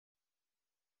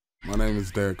My name is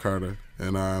Derrick Carter,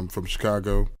 and I'm from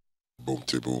Chicago.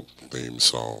 Boompty Boom theme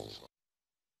song.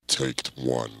 Take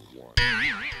one.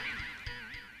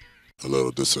 A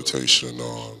little dissertation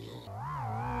on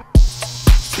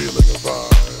feeling a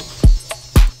vibe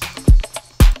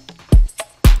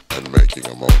and making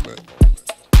a moment.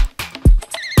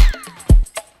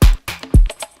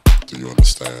 Do you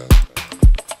understand?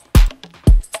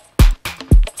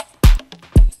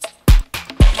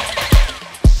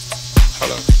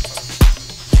 Hello.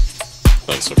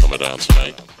 Thanks for coming down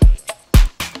tonight.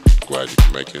 Glad you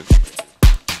can make it.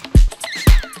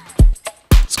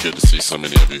 It's good to see so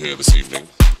many of you here this evening.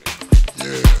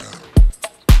 Yeah.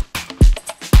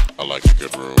 I like a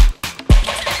good room.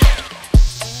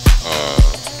 I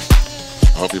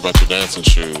hope you brought your dancing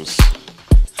shoes.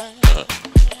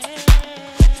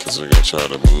 Cause we're gonna try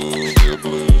to move your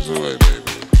blues away, baby.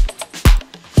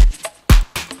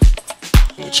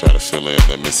 We're gonna try to fill in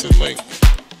that missing link.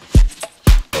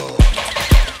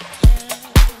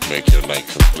 Make your night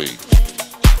complete.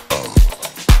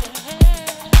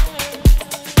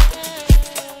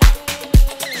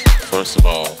 First of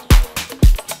all,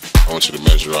 I want you to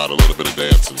measure out a little bit of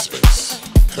dancing space.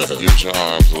 Use your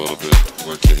arms a little bit,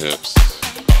 work your hips,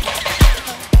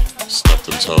 step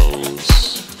them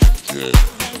toes. Yeah.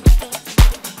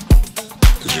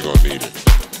 Cause you're gonna need it.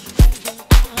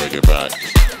 Bring it back.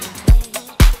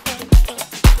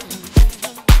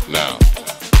 Now,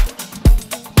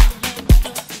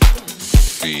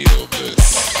 feel this.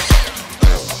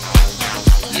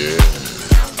 Yeah,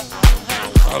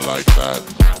 I like that.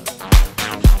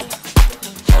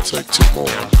 I'll take two more.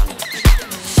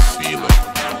 Feel it.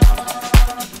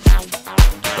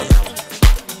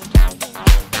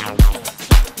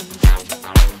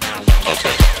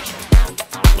 Okay.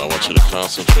 I want you to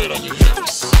concentrate on your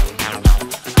hips.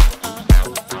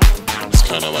 It's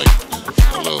kind of like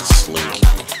a little slinky,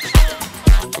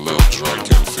 a little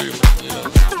drunken feeling, you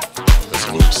know. It's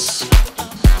loose.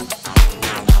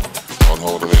 Don't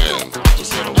hold it in,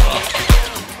 just let it rock.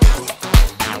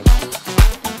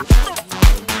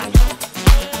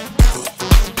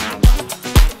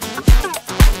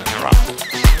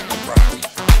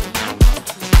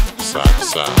 Side to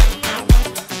side.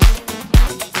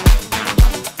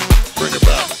 Bring it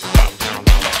back. Pop,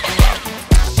 pop.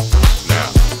 Now,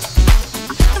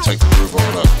 take the groove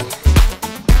on up.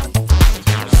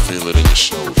 Feel it in your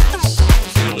shoulders.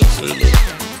 Feel it, feel it.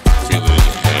 Feel it in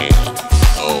your hands.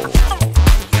 Oh,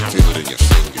 feel it in your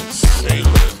fingers. Feel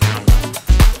it.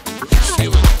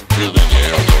 Feel it in your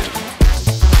elbow.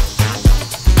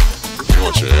 You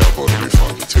want your elbow to be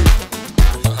funky too.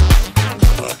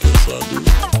 I guess I do.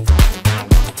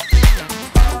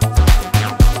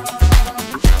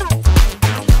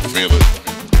 Feel it.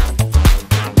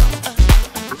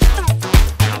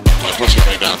 Now push it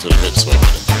back down to the hips for a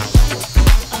minute.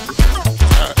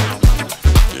 Alright.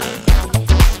 Yeah.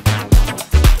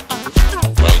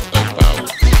 Right about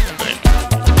there.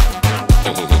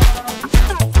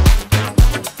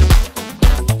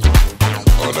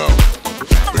 Oh no.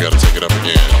 We gotta take it up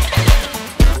again.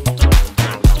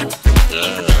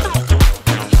 Yeah.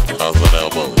 How's that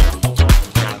elbow?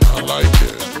 I like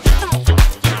it.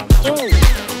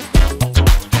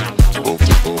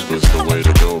 Boompty boom is the way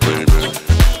to go, baby.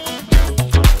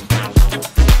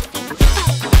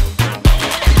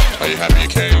 Are you happy you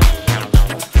came?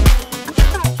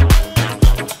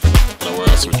 Now where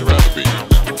else would you rather be?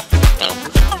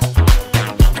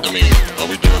 I mean, are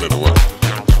we doing it or what?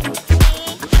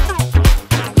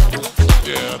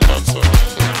 Yeah, I thought so.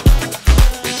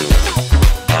 We doing it.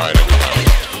 Alright, everybody.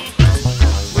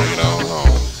 Bring it on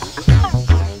home.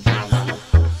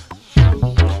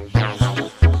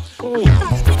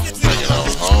 Bring it on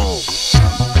home.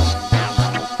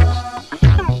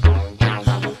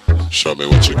 Show me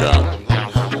what you got.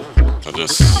 I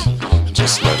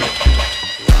just let it.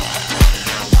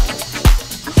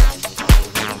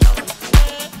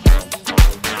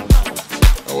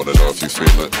 I wanna know if you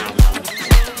feel it.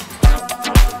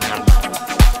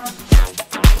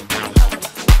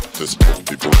 This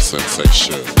boompty boom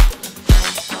sensation.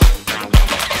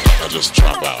 I just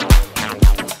drop out.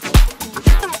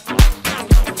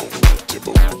 Boompty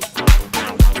boom.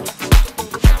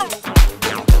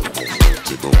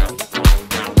 Boompty boom.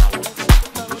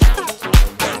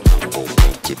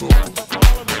 Boompty boom. Boompty boom.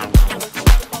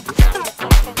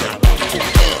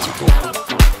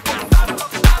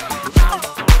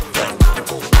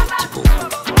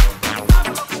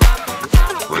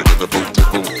 Bringing the boompty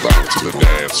boom back to the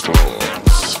dance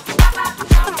floors.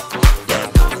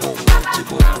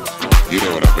 You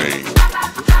know what I mean?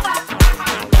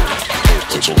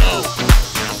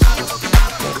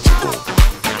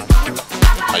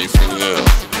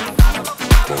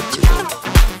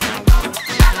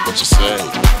 say?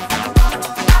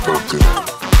 Boompty.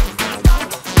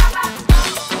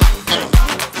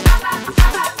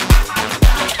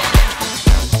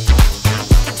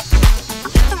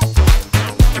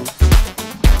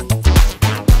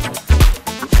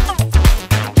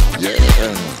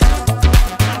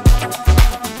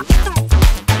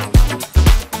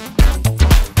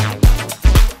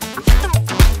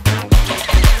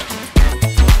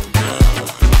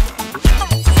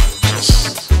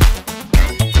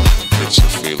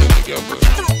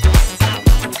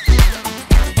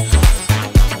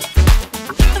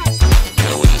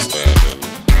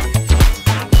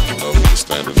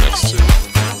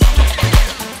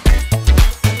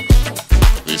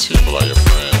 These people are your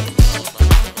friends.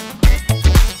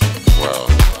 Well,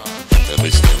 at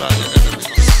least they're not your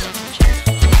enemies.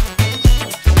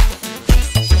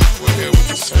 We're here with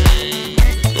the same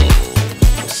goal,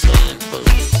 the same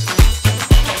purpose,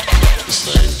 the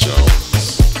same Jones.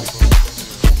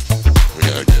 We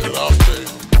gotta get it off,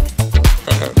 baby.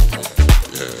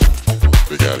 Yeah,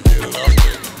 we gotta get it off,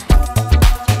 baby.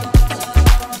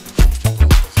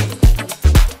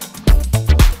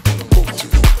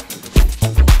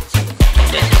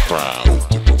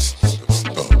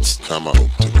 Come on,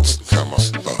 come on, come on,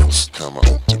 come on, come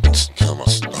on, come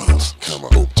on, come on,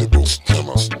 come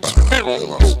on, come on,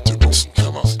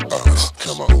 come on, come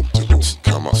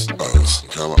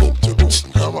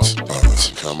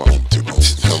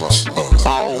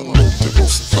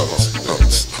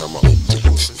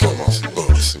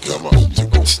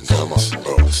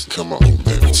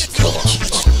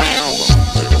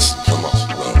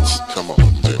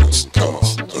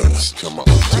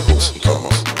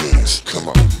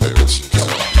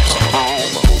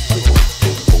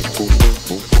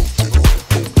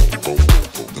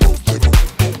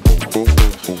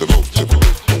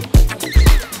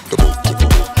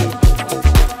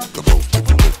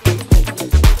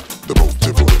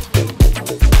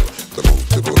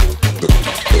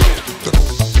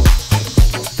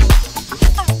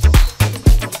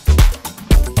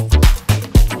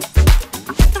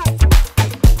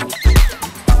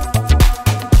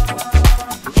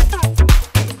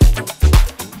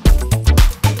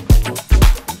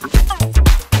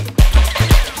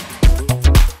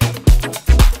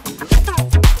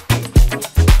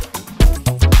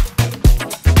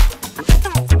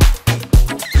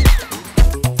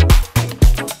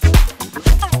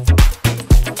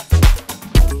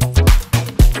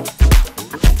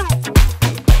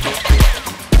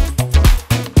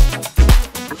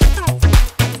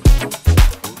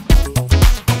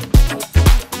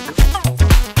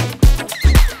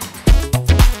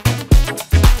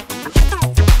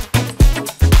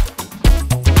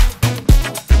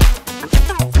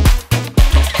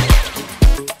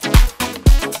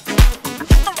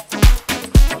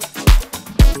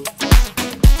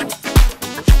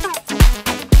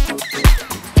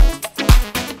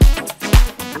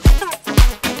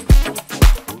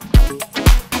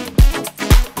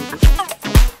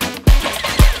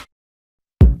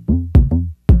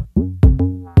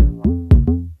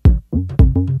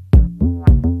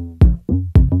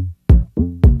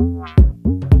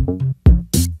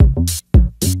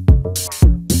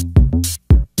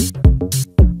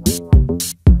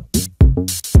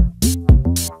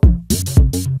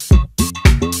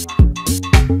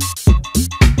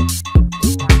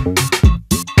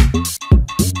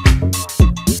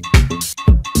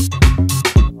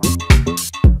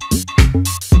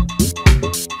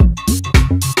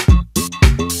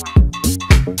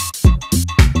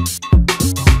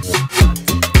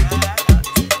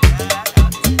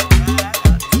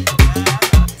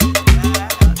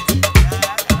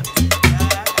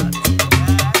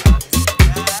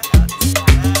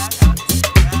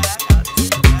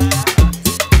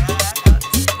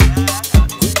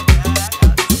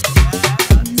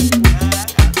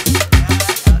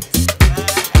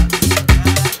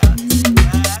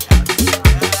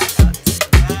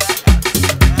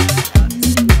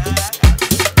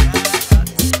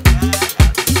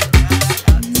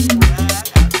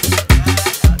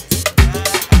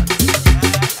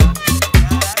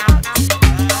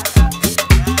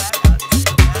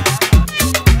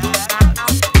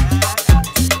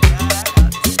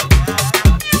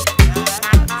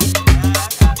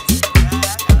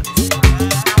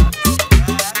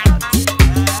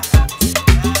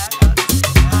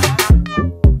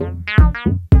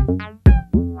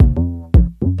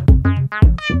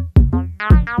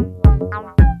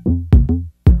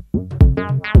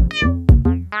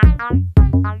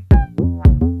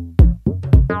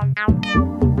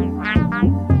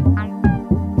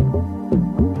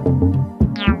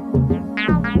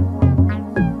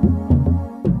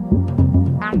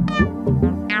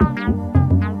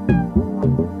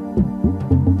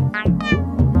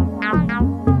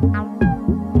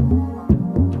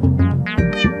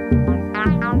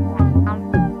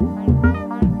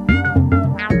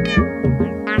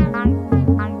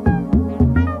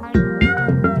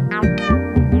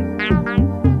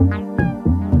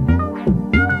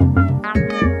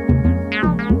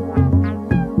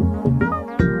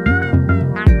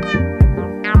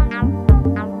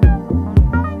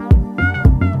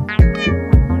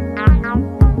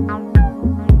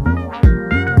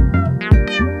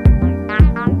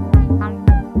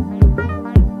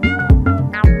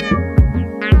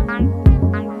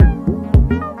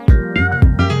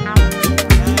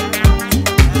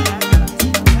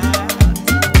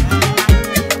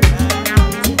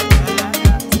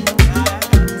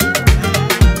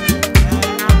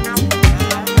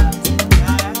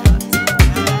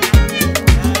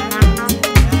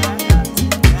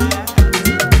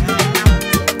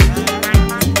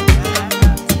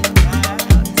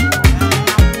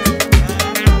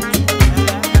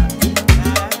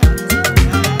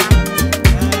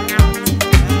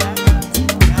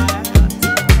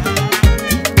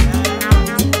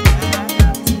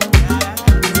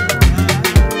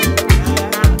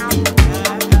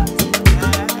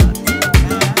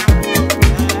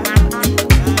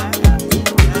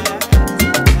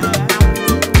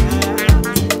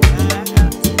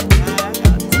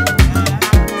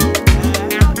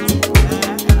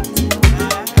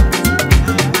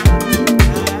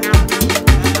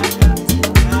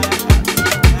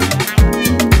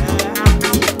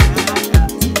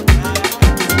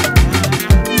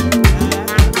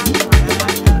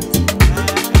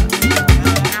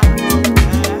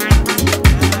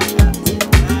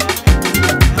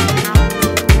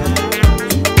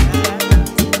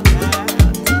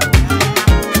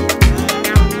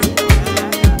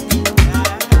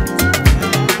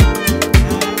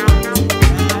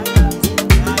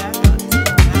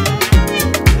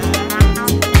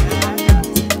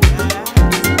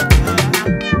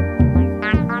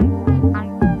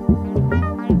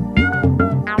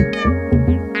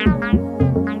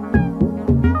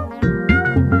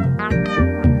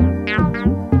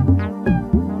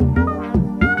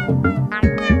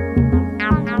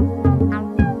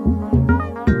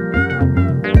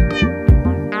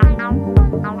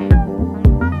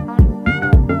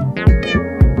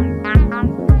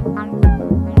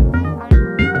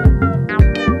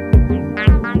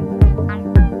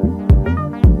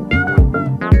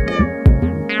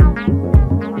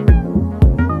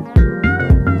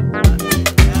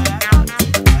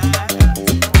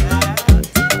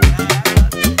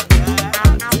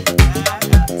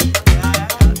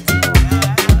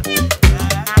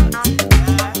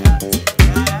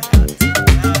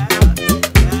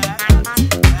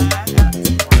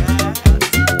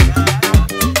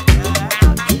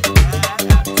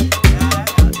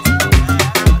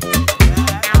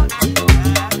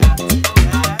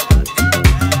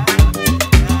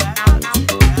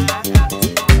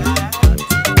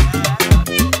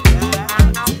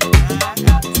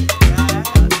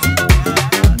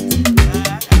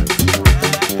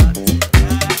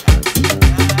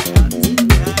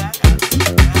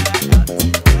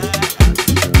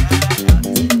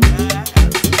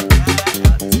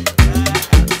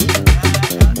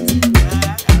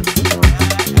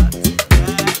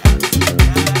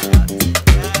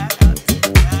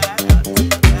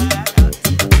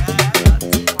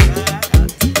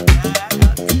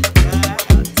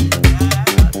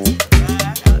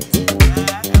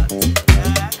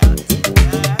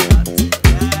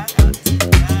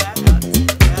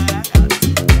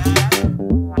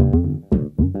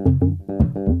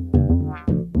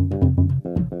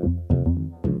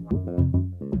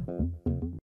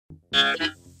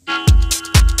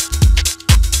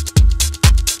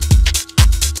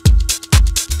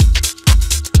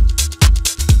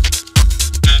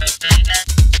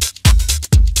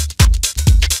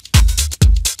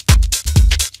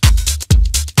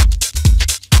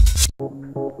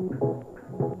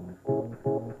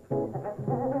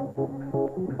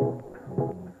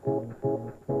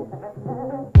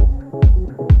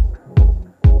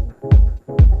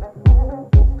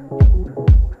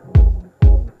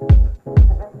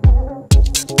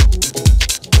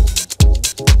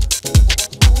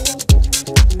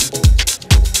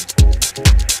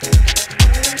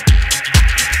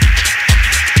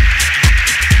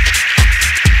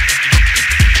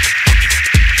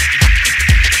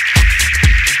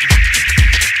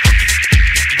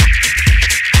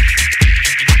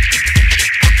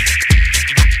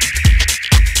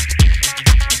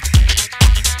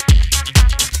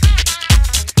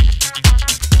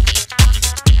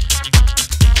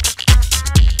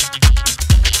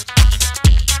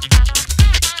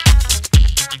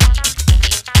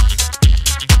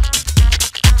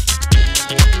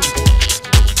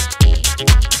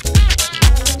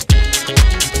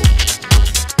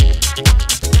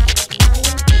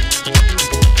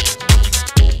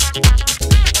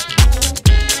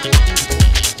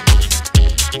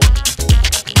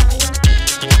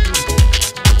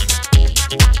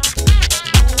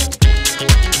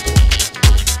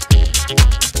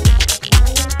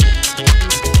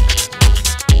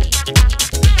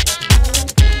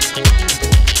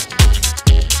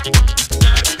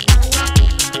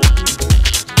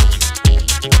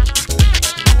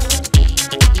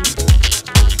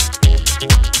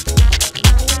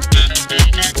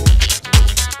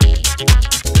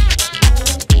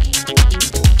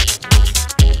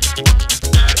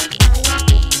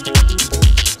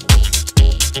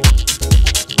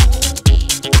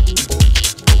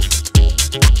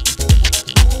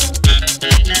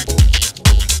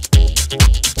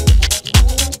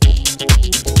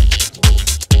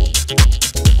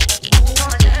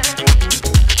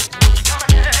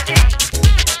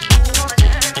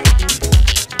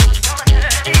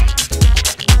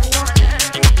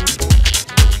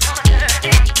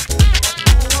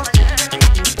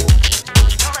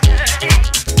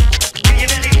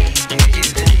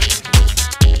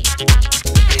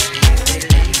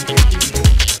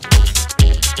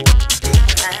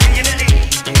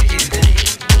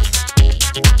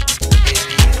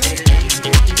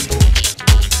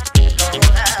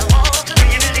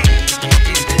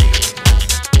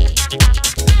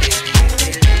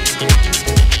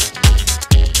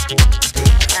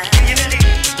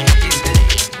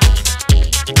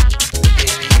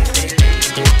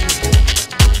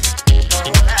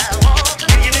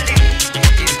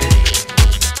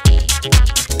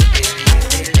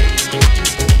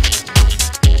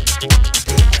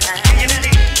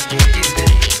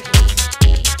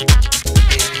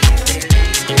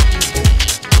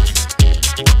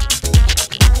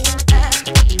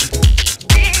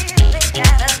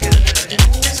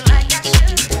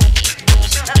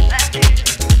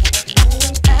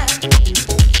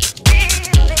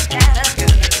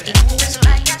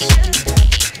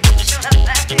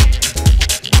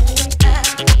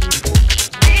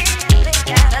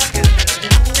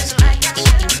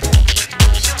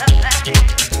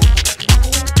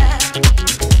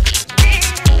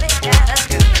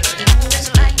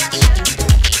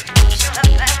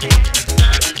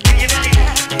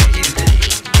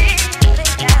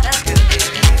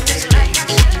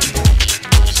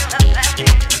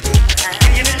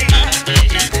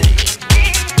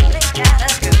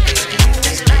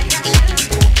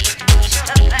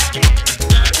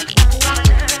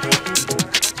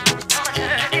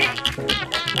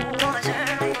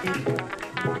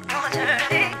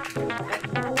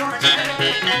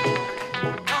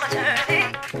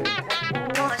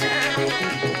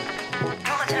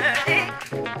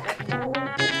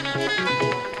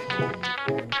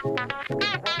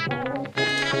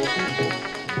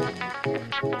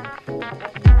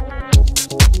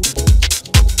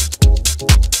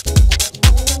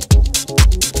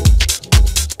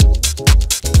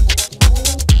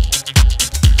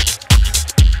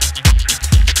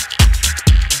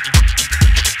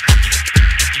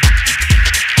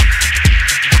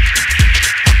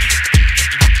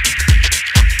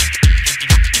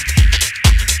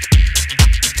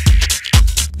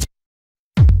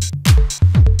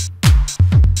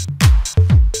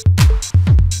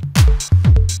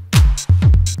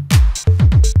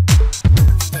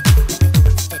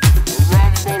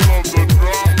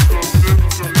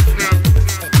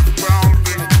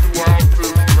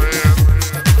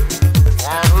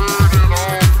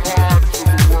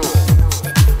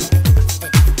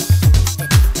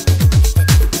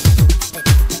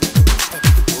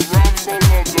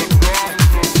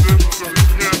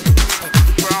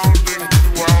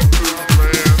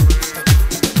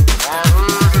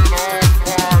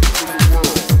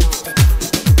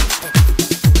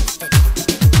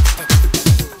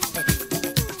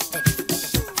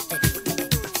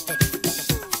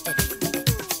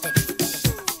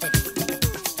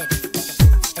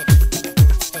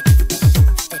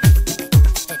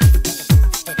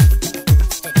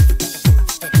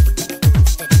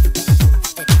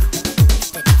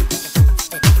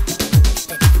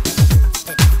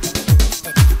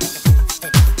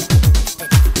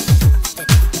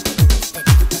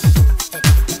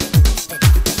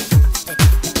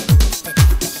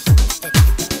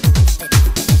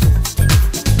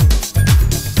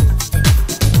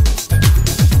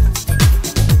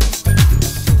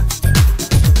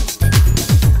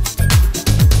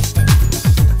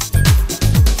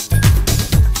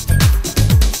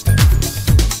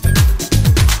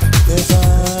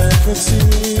could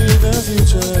see the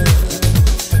future,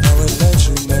 I would let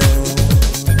you know.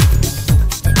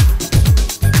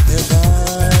 If I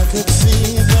could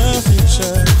see the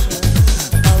future,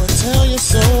 I would tell you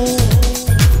so.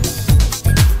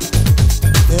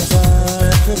 If I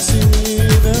could see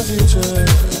the future,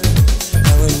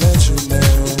 I would let you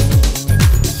know.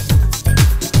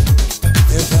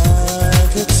 If I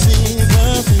could see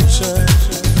the future,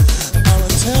 I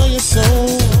would tell you so.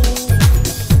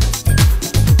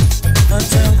 I'll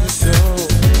tell you so.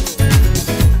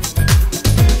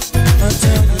 I'll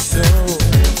tell you so.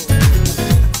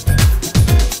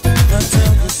 I'll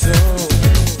tell you so.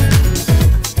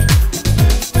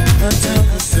 I'll tell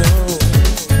you so.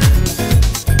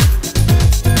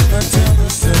 I'll tell you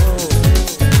so.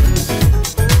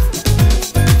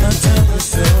 I'll tell you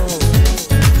so.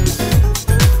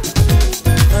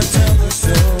 I'll tell you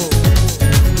so.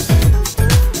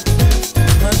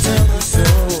 I'll tell you so.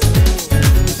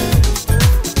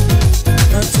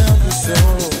 I'll tell you so.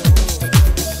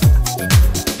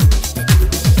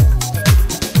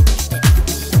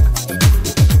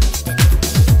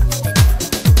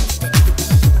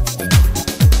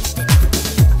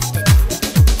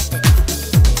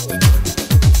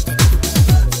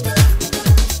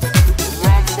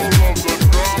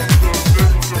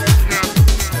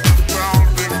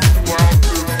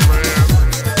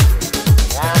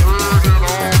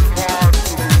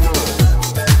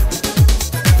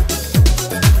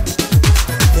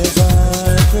 If I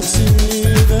could see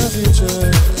the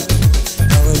future,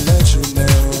 I would let you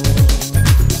know.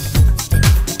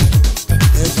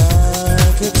 If I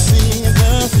could see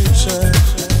the future,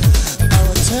 I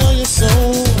would tell you so.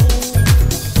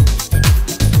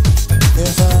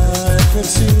 If I could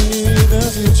see the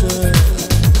future,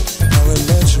 I would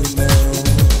let you know.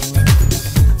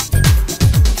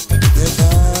 If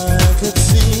I could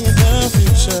see the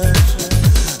future,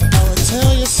 I would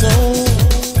tell you so.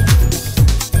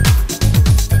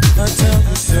 I'll tell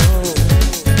you so.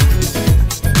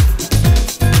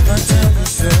 I'll tell you so. I'll tell you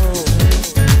so.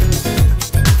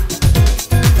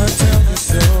 I'll tell you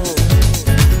so.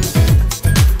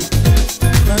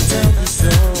 I'll tell you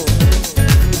so.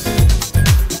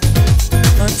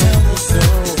 I'll tell you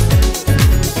so.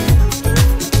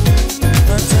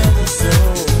 I'll tell you so. I'll tell you so.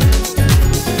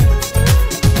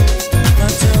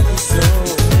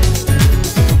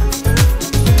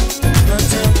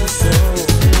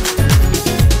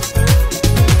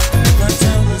 I'll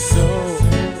tell you so.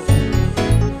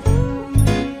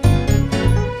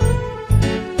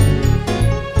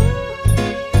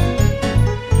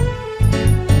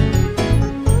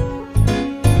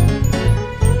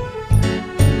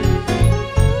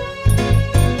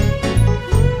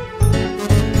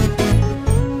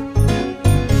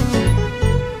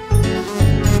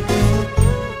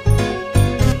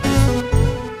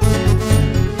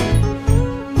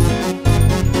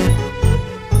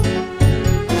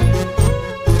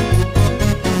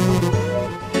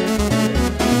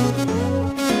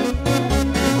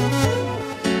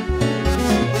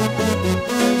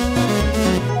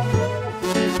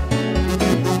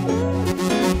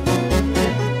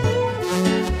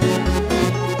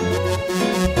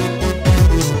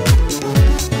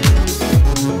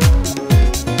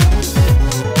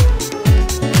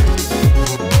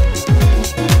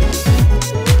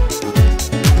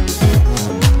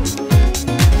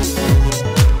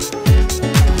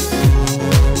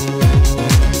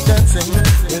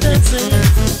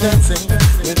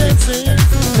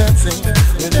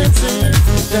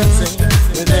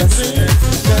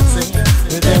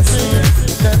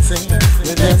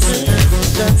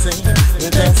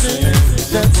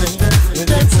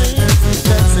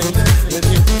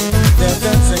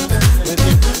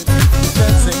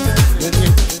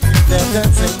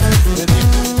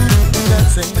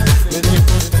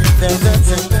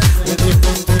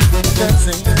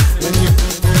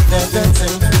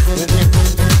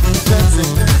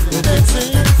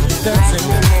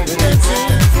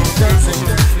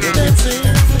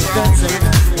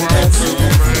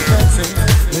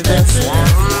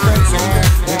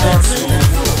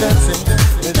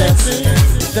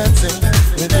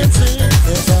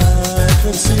 If I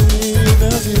could see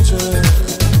the future,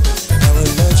 I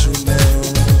would let you know.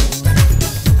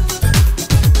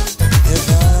 If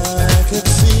I could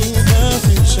see the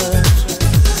future,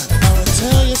 I would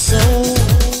tell you so.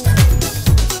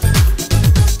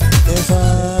 If I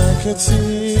could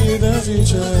see the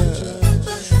future,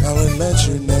 I would let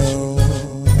you know.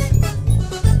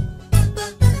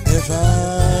 If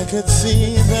I could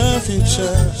see the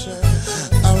future,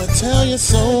 I would tell you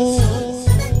so.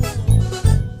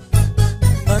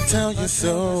 I'll tell you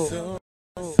so.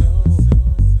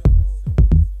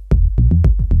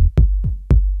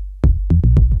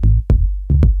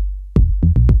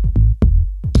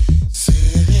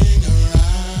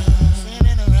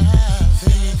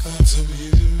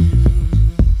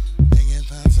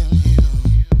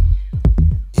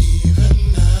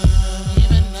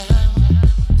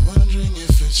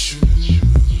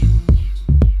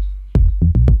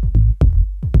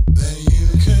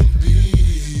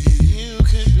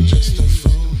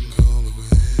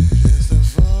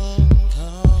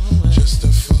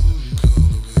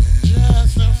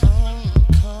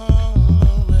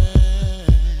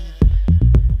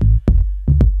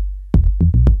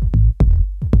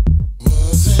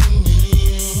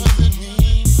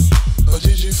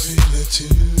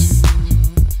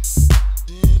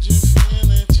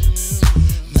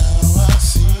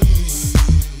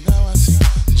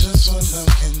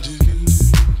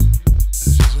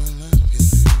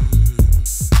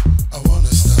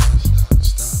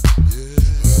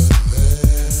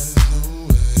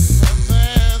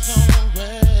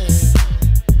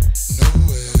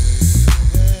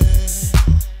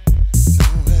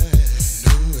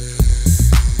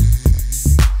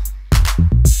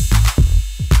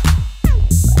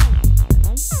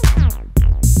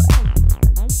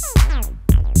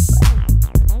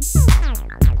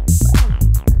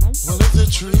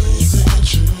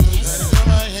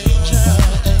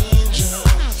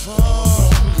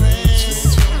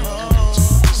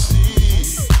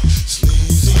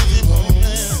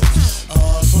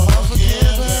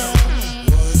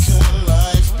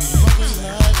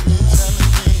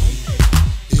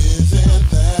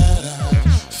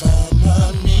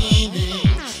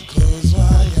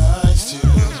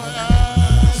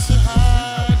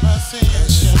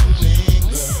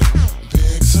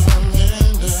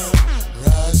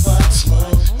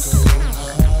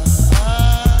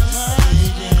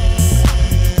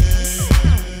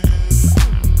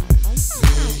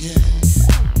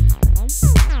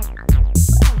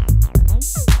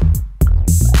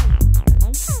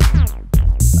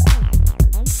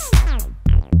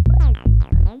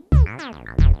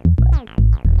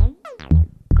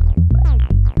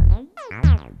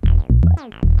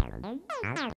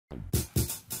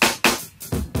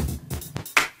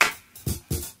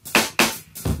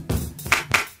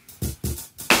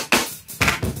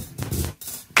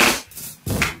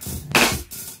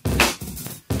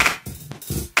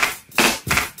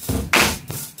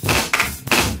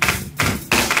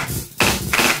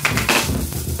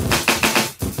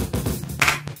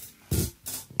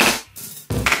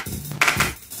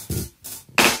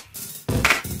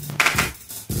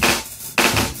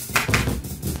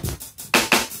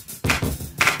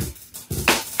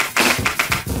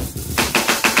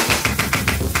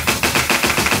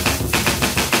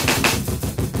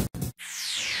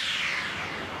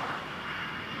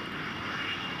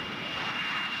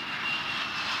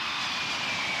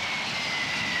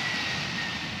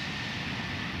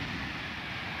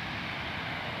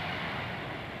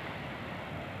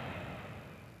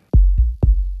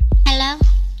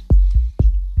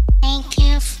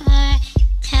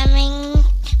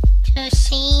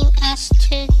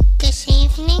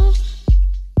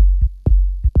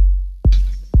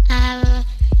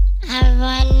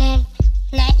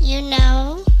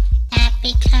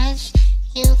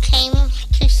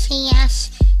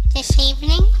 this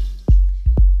evening.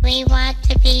 We want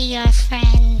to be your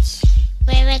friends.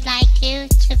 We would like you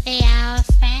to be our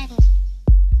friend.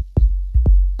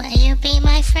 Will you be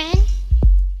my friend?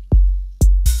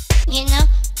 You know,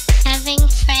 having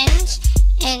friends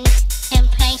in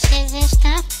places and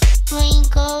stuff, we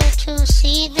go to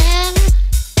see them,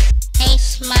 they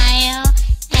smile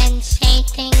and say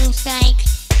things like,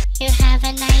 you have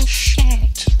a nice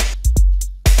shirt,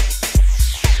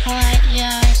 or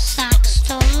your socks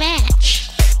don't match.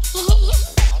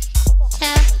 So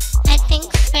I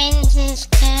think friends is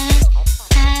good,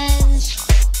 'cause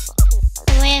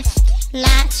with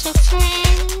lots of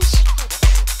friends,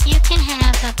 you can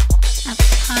have a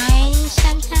party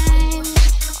sometimes,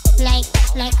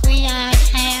 like we are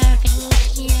having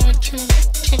here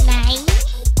tonight.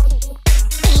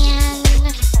 And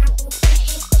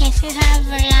if you have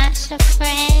lots of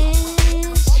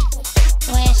friends,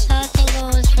 where something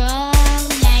goes wrong,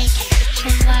 like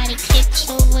somebody kicks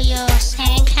over your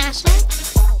sandcastle,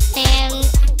 then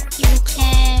you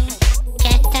can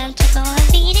get them to go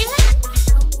and beat him up.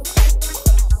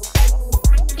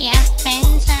 Yeah,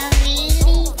 friends are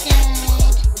really good.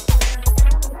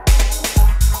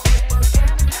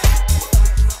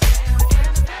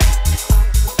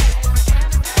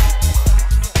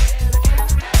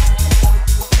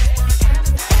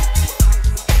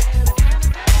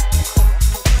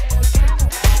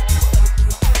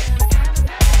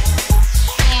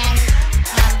 And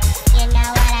you know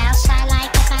what else I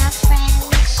like about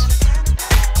friends?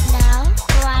 No?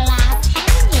 Well, I'll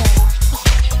tell you.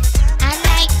 I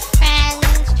like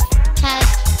friends because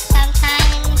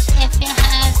sometimes if you're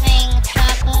having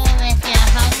trouble with your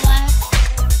homework,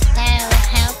 they will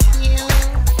help you.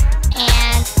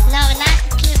 And no, not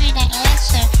give you the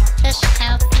answer, just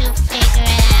help you figure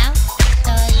it out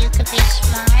so you could be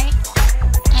smart.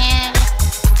 And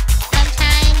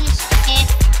sometimes if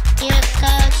you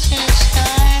go to the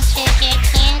store to get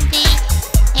candy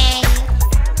and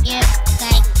you're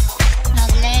like a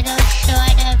little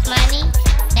short of money,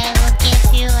 they will give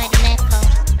you a nickel.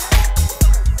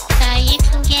 So you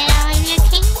can get all your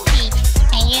candy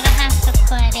and you don't have to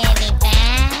put any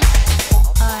bag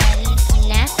or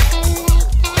nothing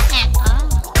like that at all.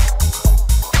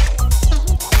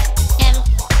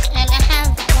 And I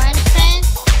have one friend,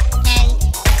 and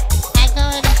I go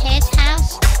to his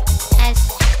house as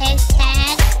his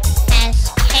dad has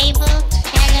cable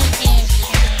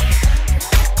television.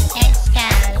 It's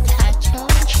got a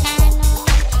cartoon channel,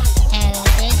 and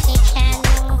Disney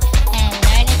Channel, and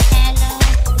Learning Channel,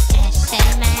 and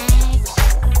Cinemax,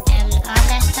 and all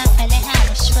that stuff, and they have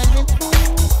a swimming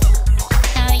pool.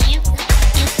 So you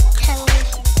can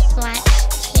watch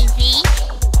TV,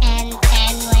 and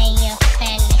then when you're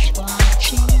finished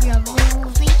watching your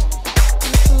movie,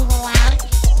 you can go out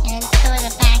into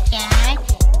the backyard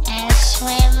and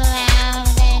swim around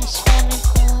in the swimming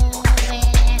pool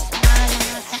with all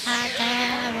of the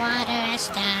other water and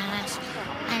stuff.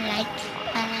 I like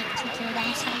to do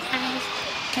that sometimes,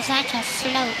 'cause I can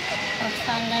float with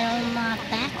a little more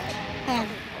back and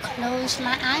close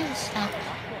my eyes up.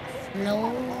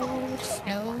 Float,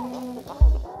 float,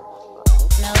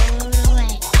 float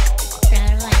away,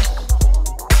 float away.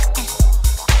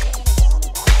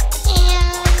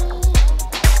 And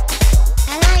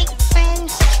I like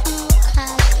friends too,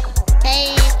 'cause they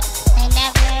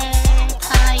never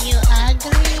call you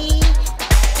ugly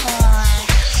or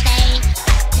say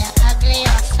you're ugly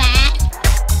or fat,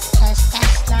 'cause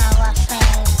that's not what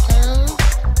friends do.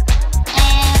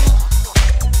 And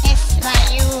if like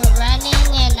you were running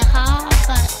in the hall,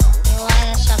 but you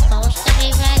weren't supposed to be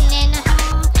running in the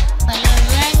hall, but you're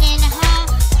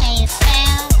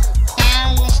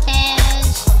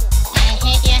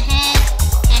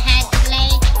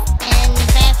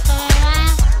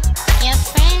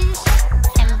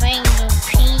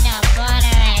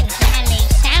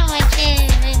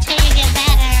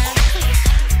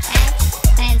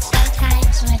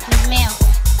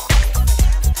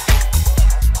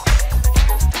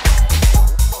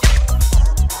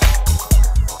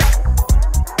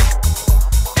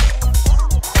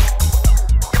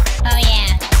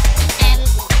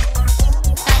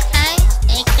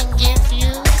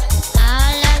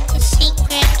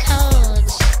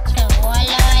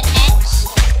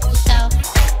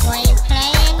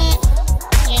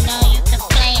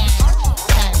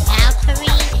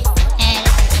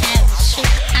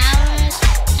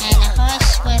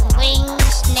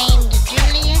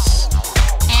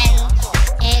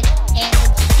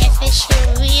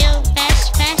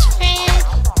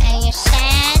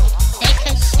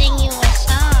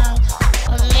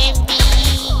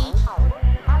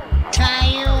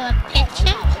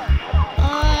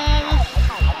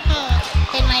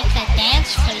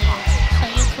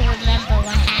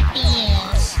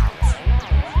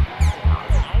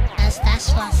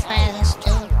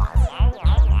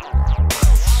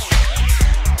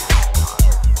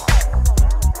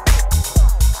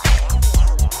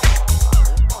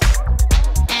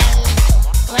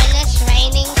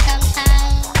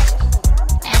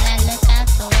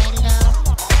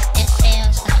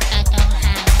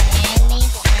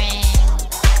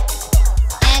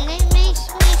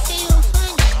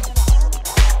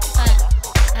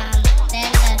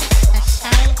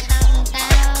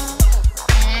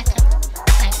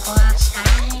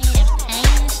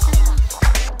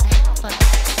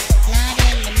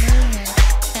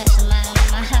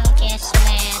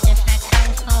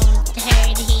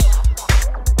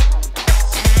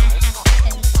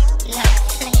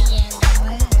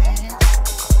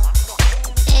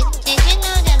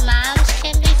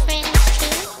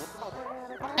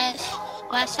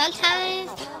Well, sometimes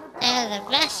they're the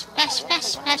best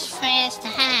friends to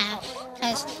have.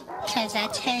 Cause I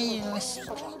tell you,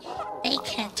 they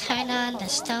can turn on the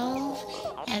stove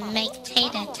and make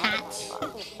tater tots.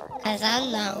 Cause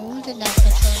I'm not old enough to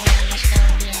turn on the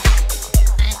stove yet.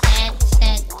 My dad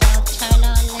said, don't turn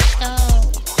on the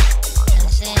stove.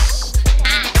 Cause it's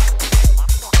hot.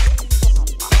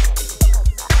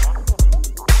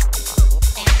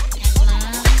 And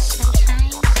mom,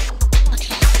 sometimes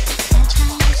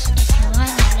if you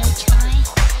want a new toy,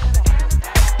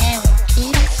 they will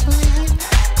get it for you.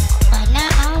 But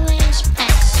not always,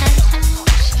 but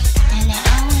sometimes. And they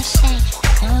always say,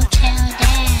 don't tell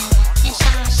dad, it's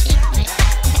all secret.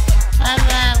 My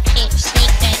mom keeps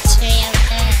secrets real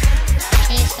good.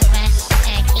 She's the best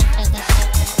at keeping the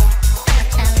secret. I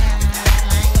tell her all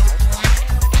mine a lot.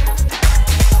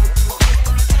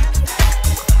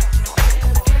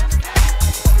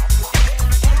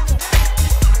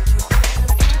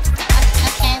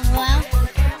 Okay, well,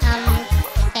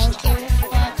 thank you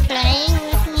for playing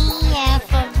with me and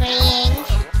for being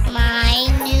my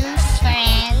new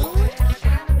friend.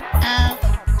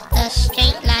 The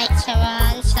street lights are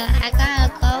on, so I gotta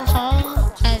go home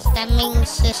because that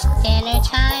means it's dinner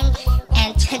time.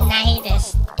 And tonight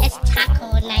it's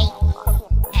taco night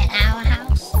at our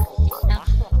house. So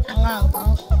I'm gonna go.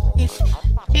 If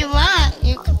you want,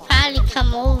 you could probably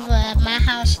come over at my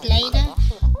house later,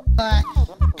 but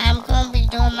I'm gonna be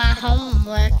doing my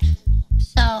homework.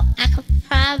 So I could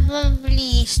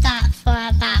probably stop for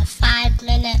about 5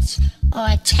 minutes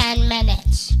or 10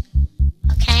 minutes.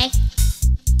 Okay?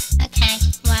 Okay,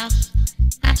 well,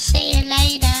 I'll see you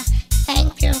later.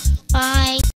 Thank you.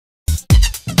 Bye.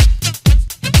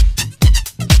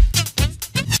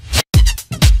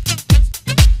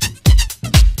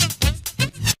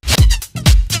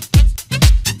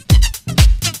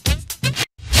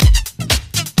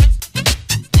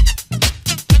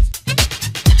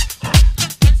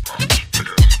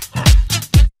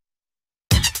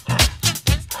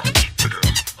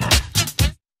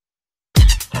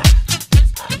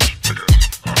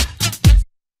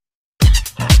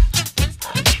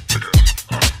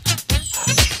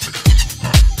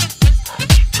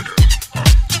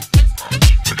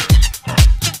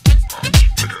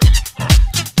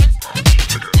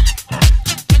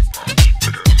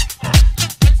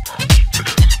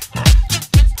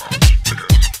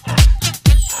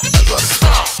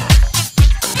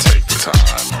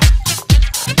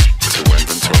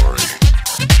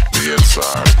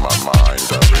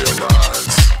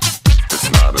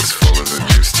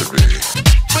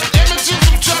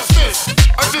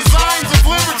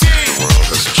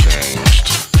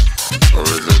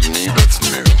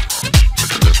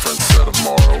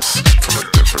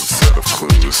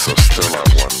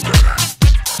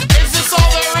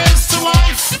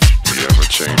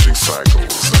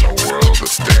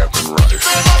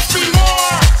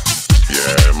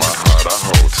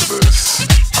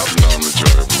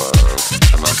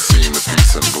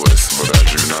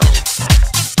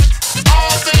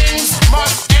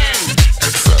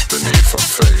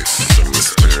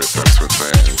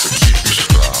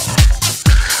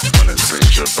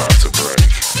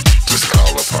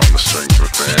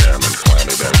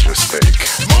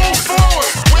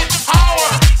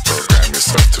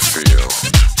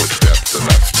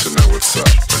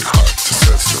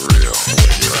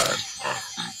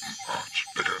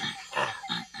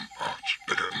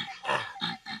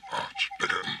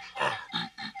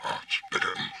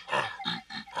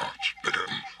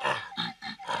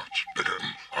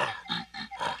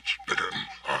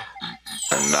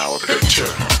 Now a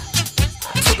picture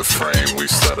for the frame we've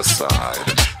set aside.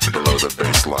 Below the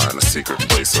baseline, a secret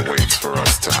place awaits for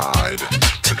us to hide,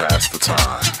 to pass the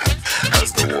time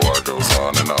as the war goes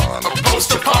on and on. A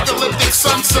post-apocalyptic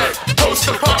sunset,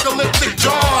 post-apocalyptic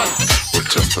dawn. With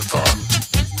just a thought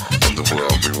of the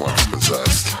world we once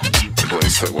possessed. A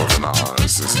place that wasn't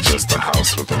ours is just a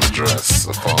house with an address,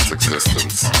 a false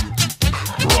existence.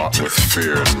 Wrought with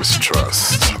fear and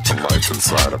mistrust. A life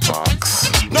inside a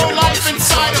box. No life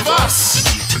inside of us.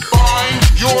 Find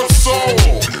your soul.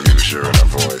 Use your inner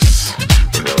voice.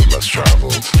 The road less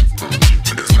traveled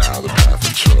is now the path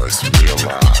of choice.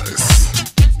 Realize.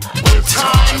 With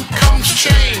time comes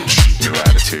change. New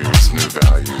attitudes, new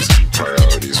values,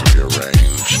 priorities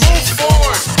rearrange. Move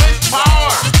forward with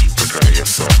power. Prepare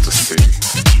yourself to see.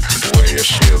 Wear your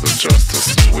shield of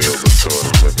justice and wield the sword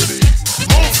of liberty.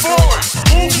 Move forward.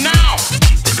 Move now.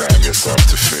 Program yourself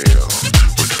to feel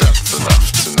with depth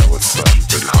enough to know what's up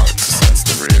and heart to sense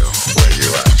the real. Where you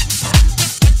at?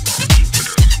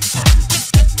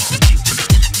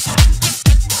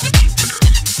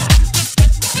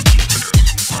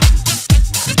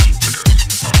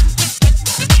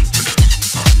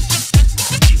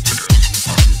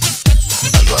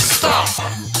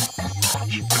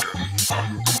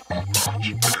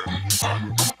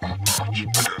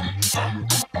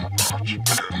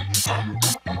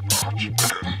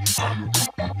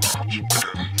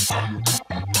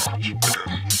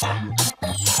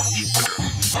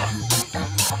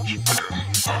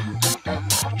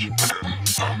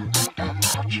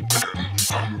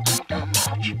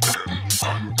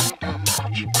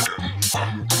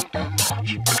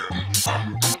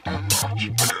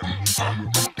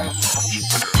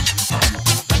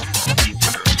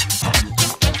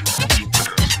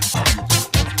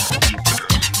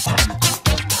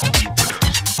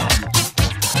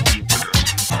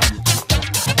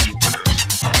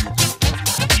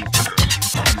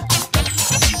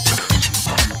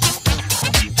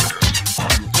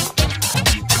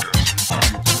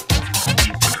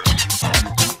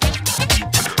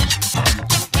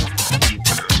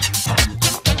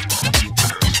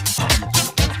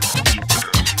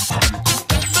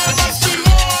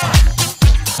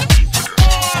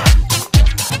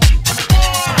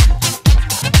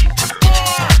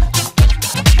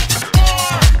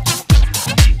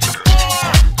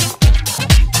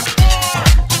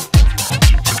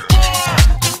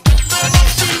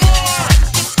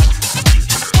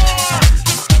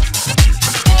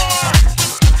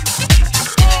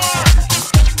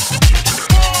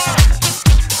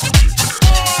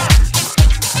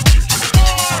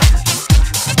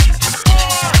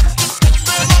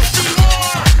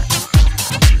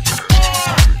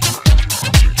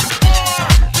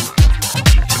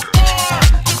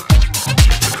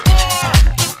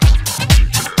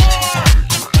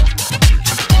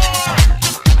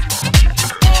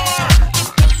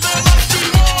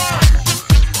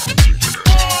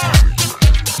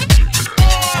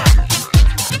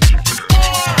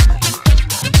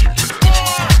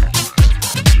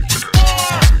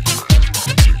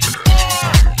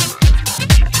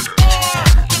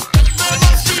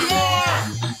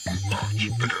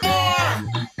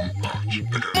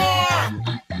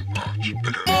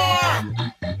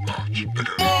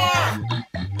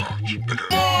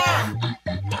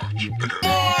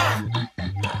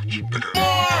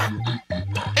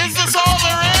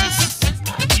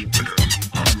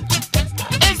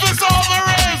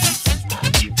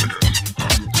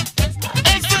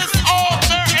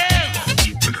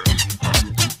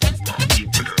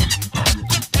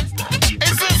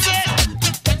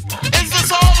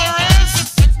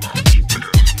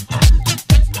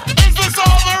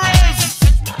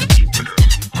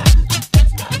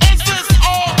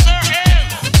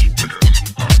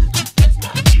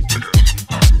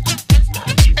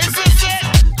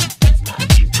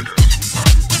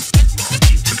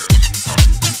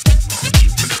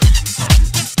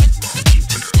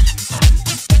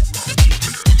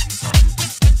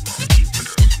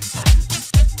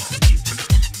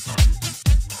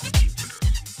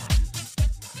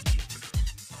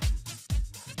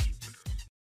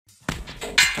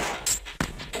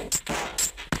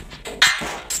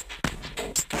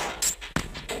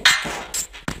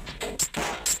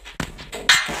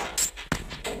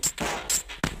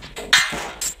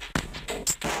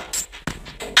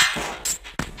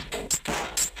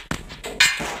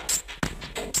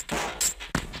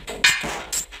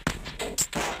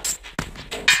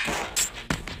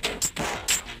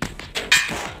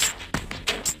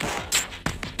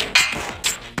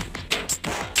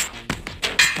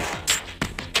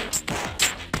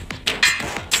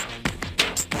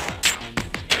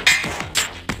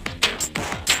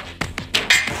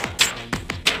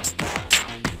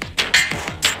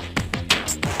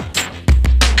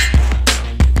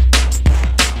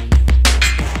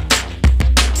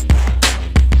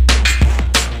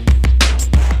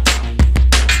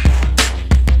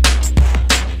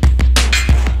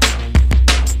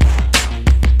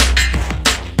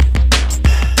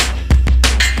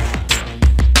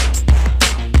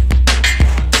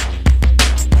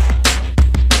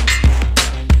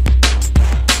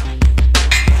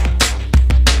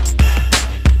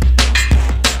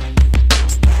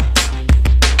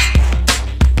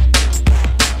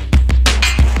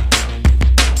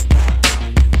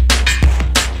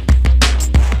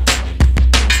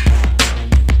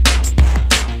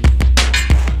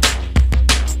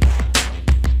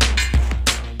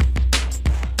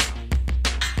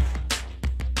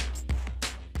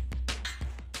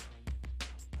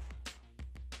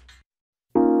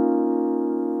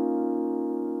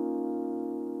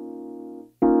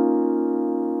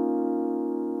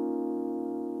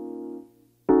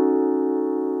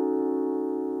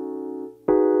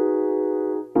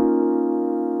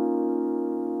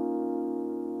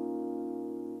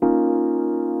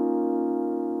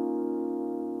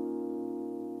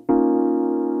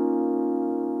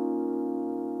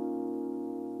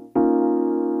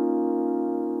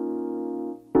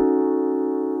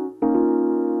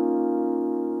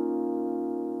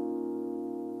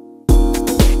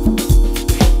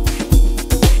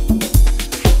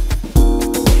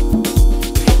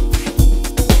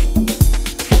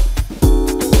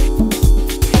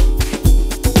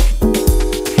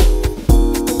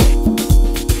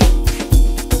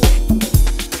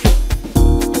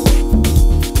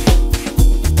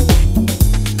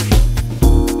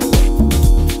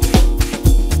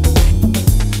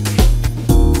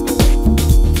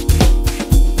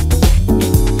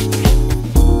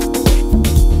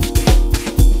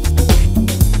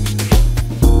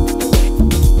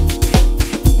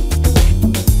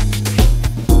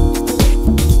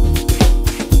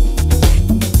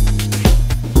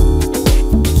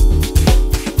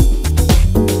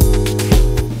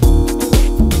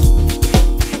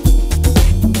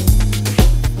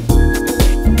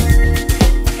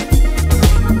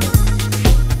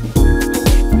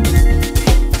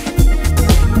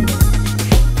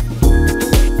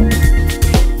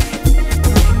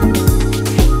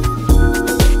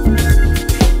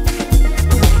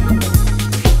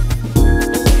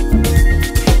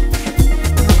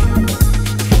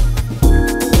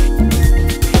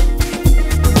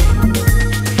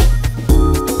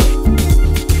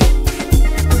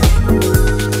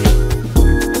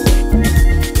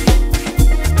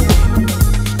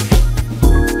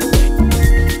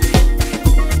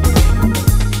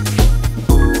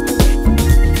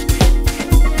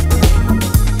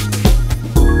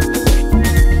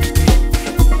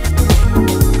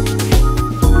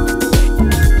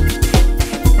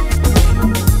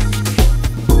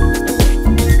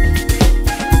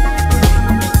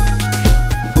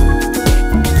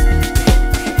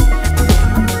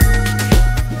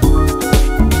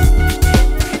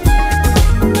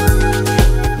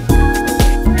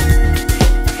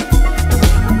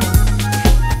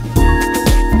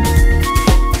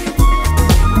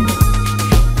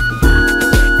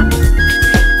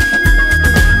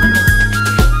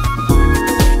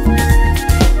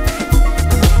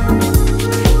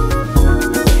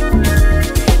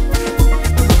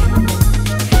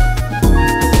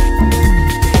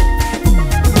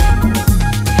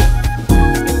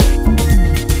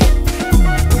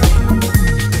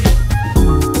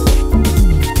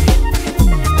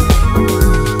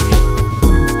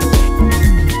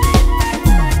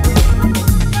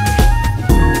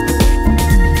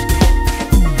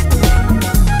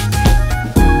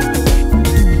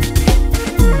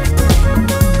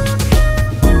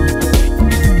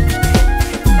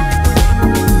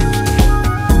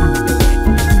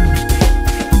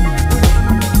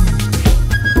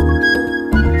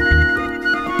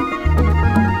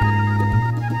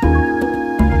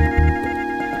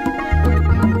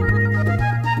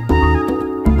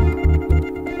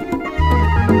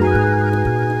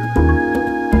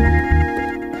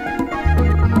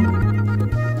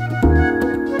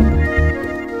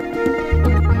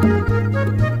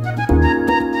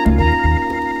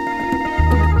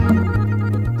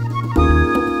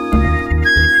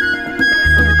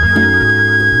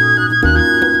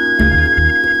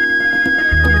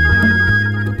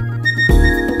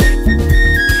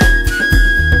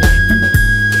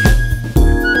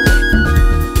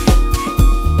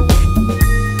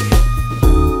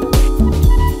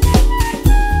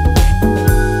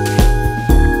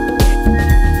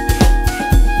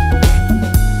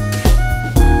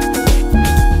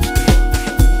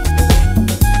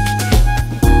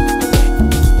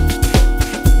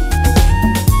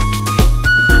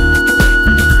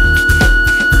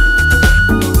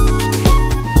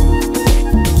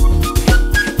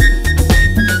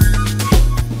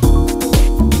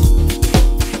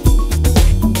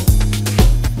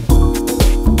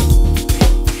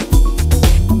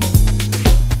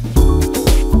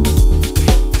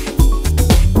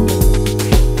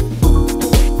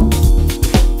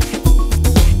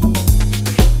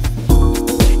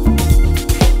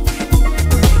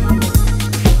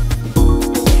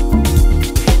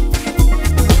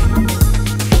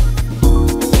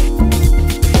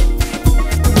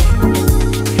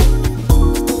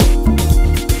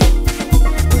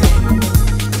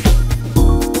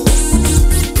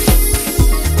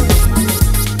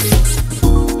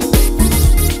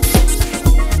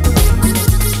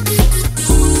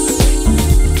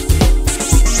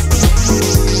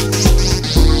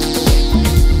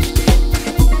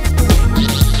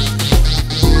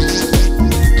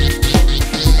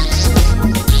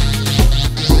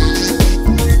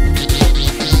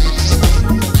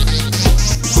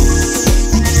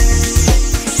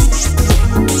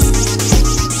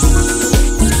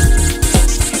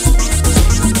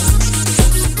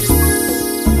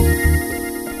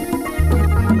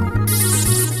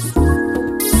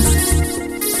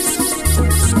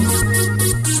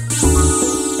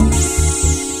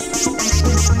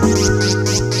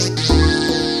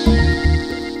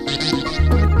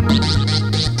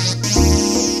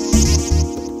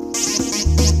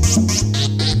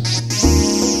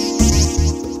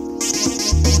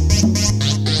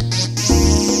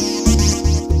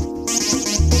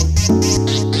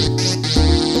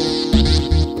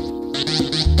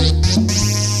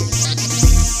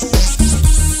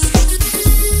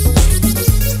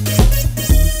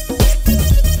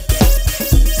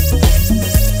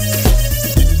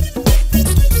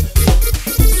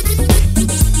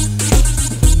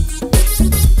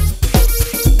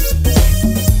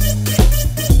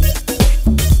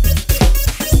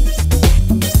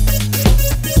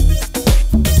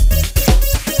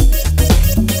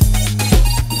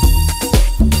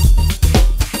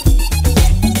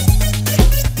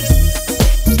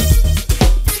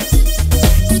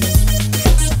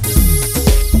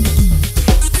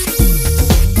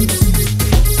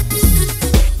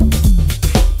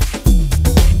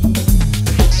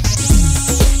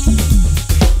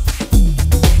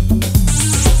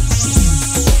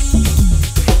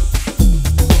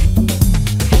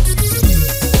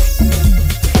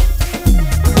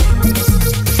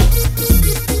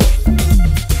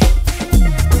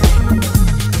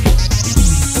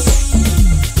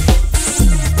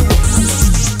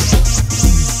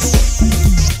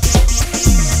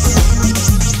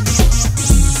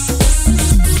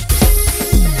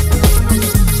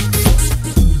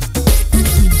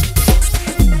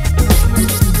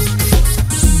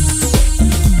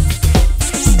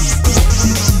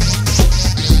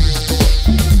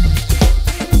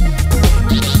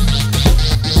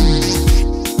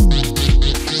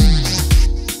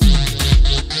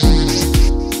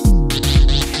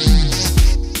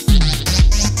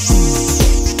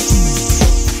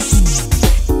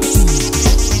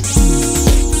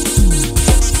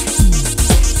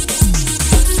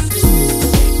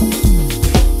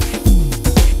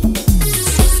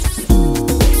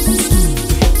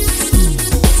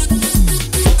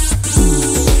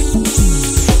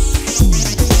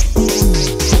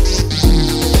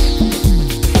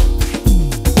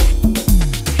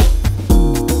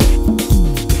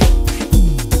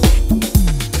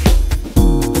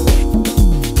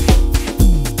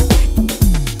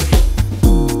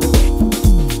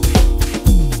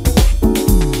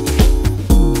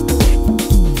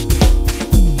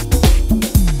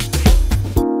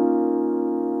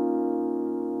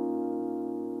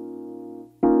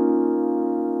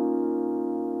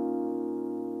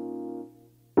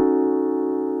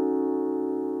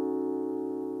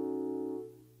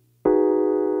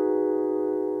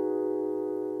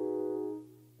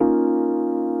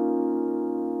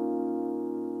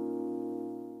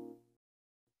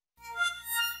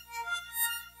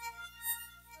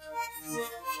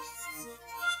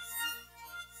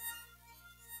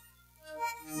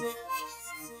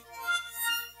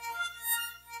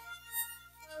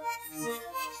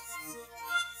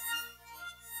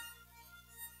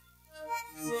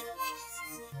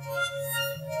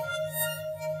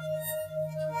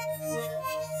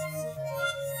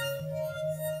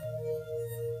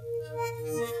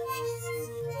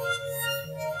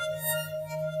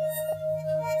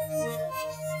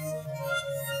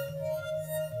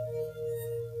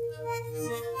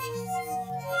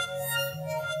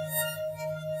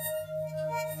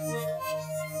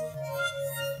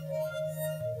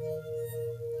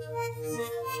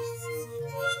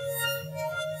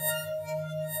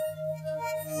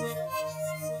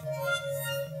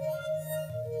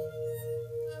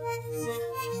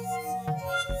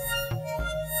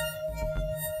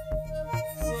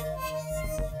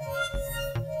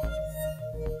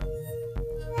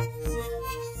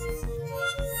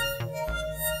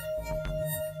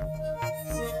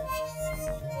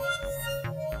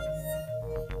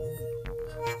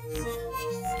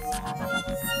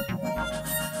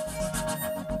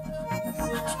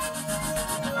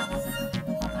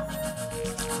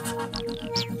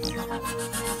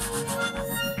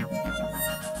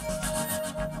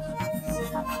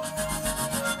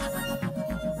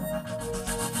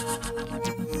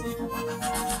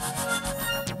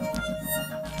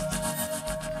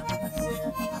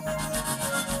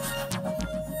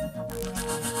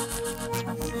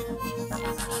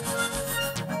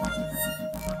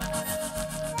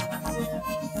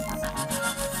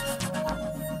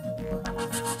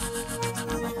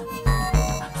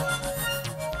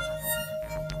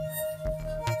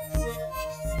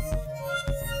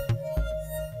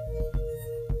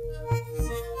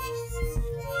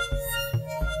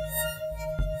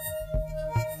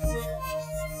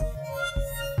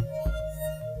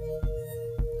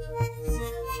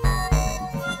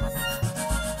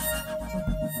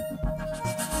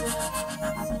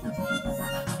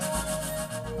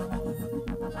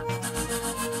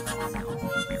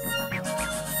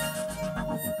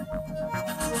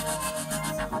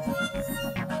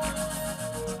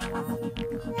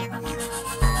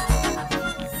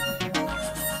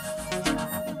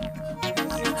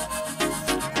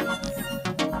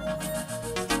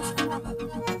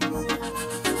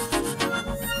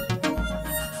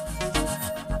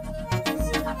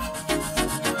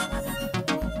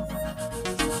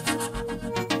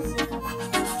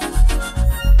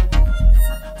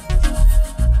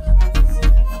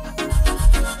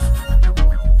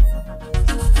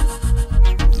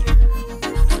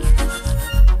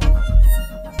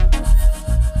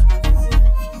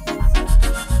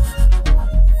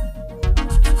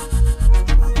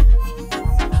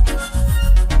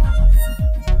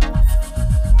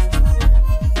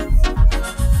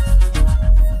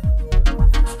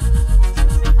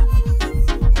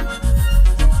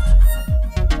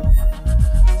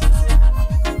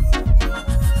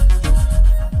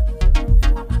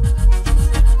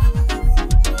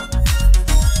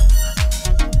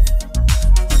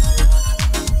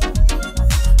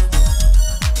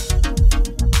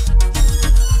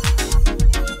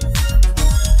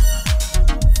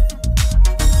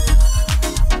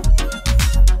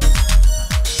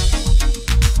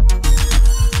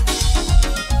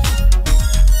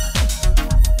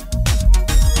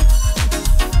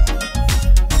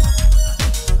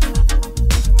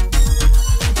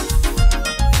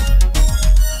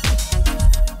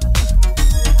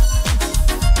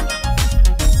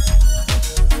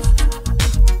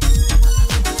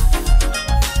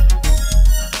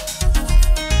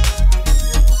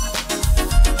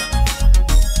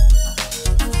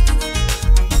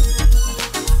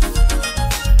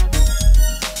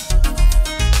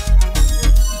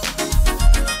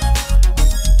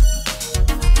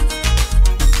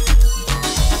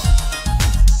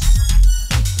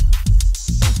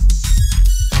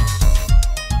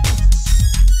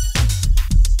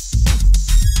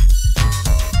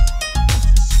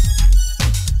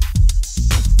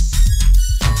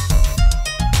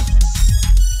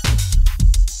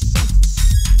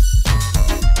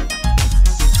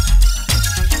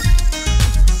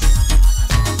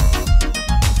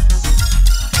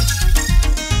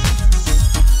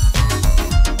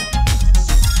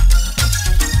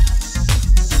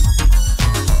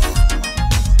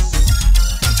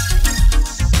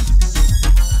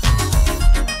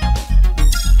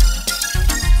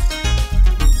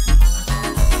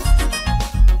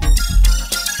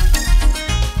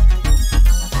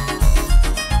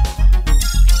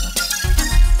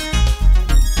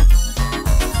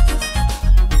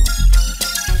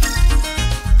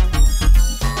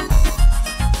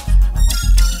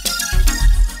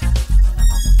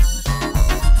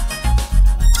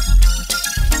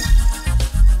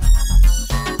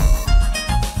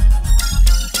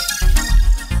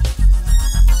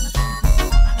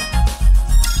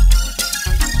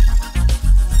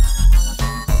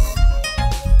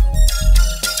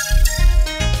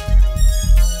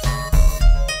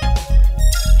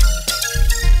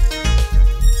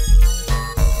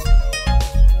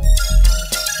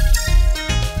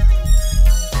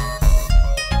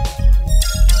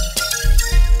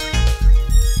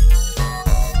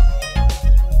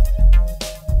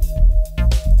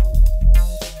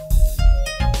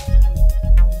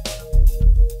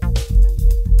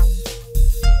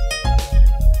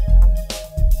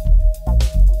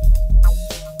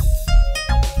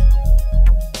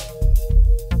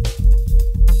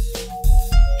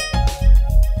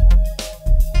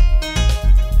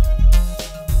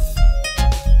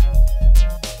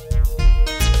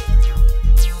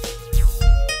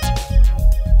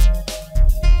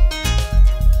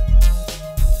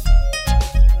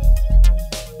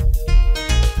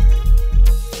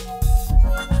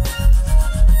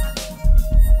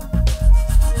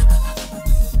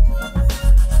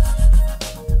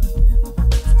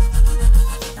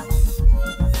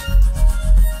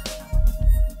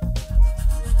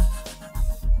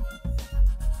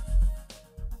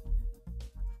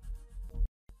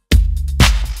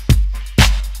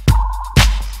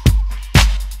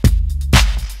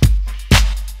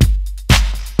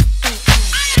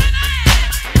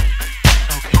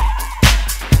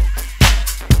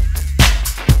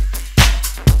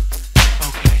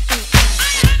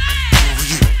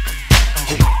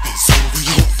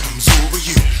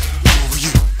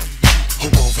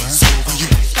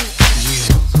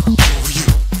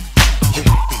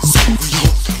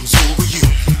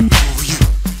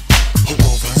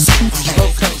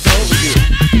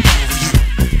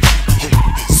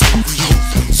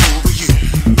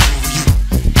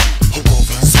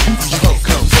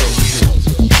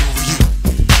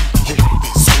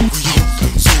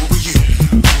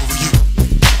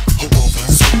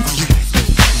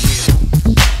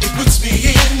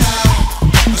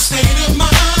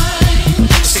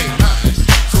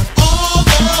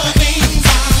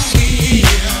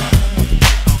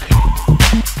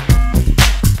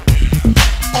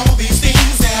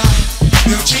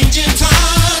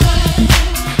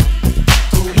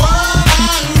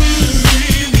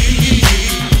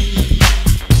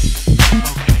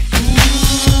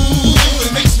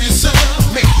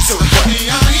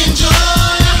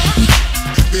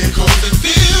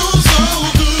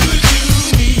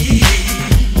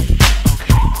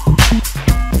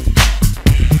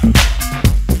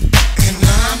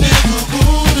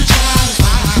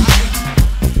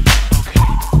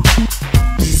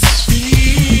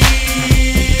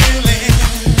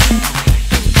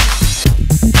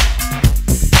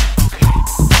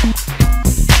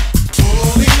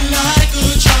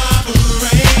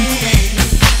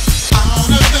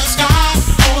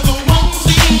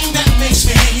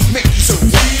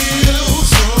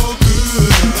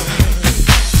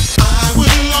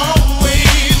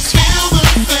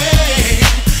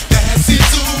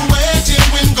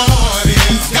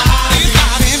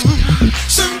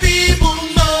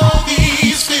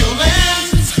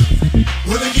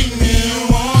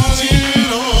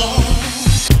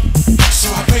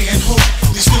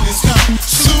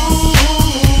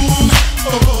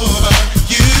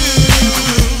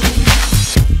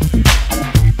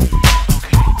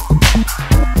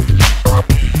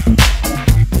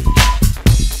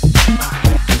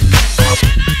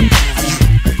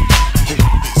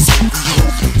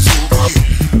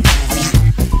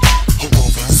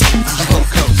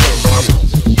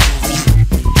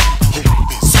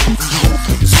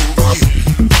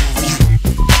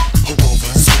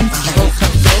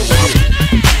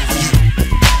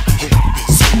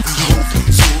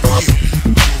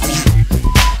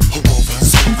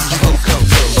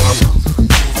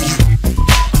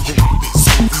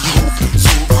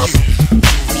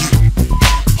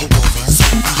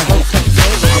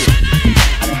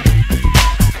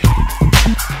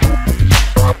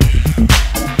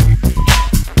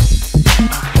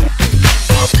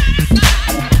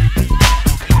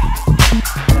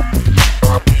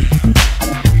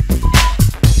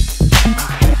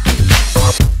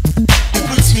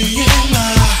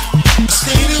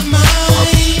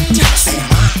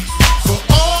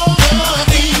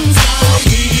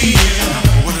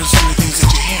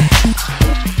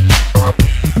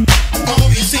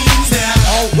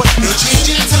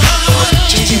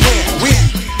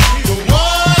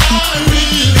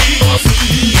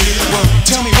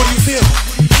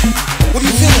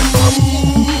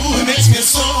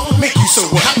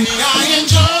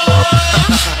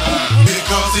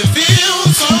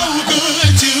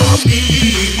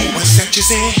 you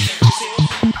say?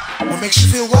 What makes you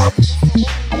feel what?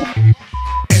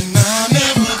 And I'm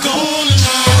never gonna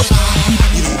try to fight.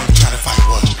 You don't wanna try to fight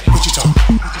what? What you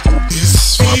talking?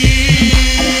 This feeling.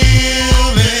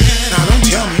 Now don't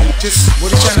tell me, just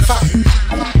what are you trying to fight?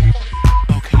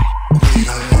 Okay. What you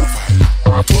don't wanna fight?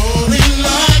 Pouring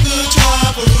like a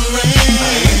drop of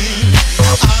rain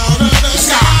out of the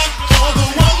sky. For the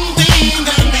one thing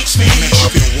that makes me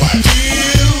feel what?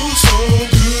 Feel so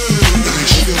good. It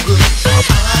makes you feel good.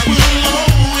 I will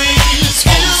always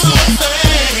feel the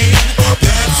pain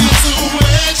that feels so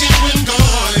wretched when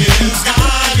God is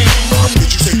guiding. Did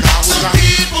you say God was guiding? Some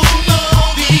people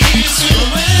know these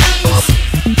feelings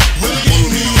will give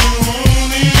me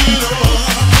on it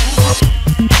all.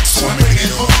 So I'm bringing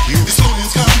it home. This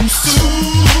feeling's come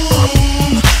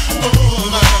soon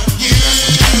over you.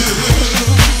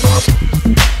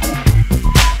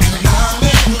 And I'm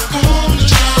never gonna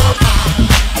try.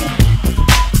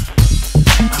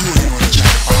 You ain't gonna try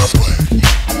to find what?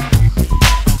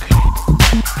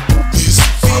 This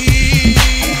feeling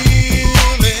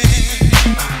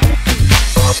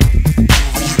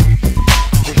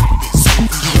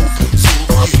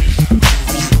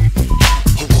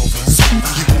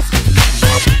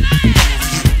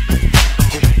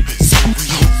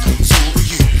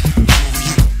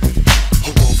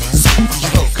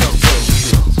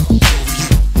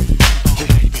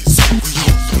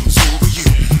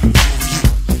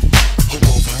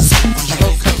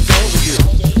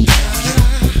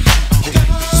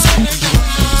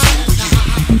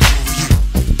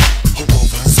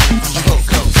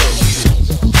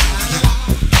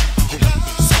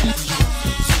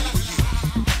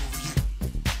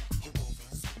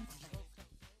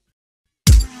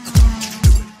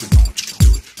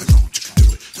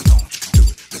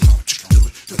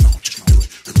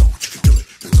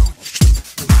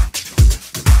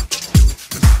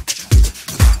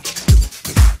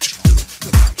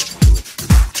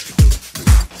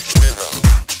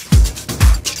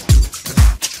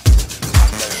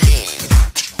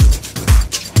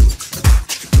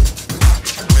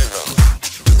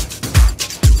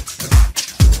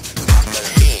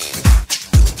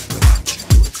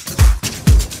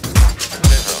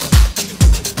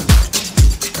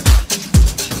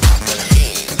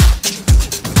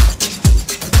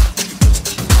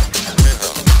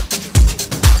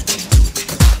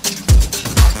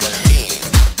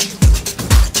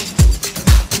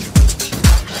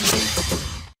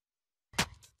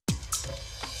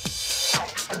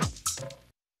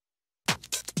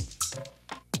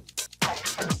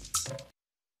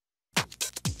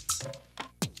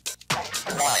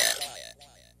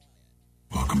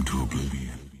Welcome to Oblivion.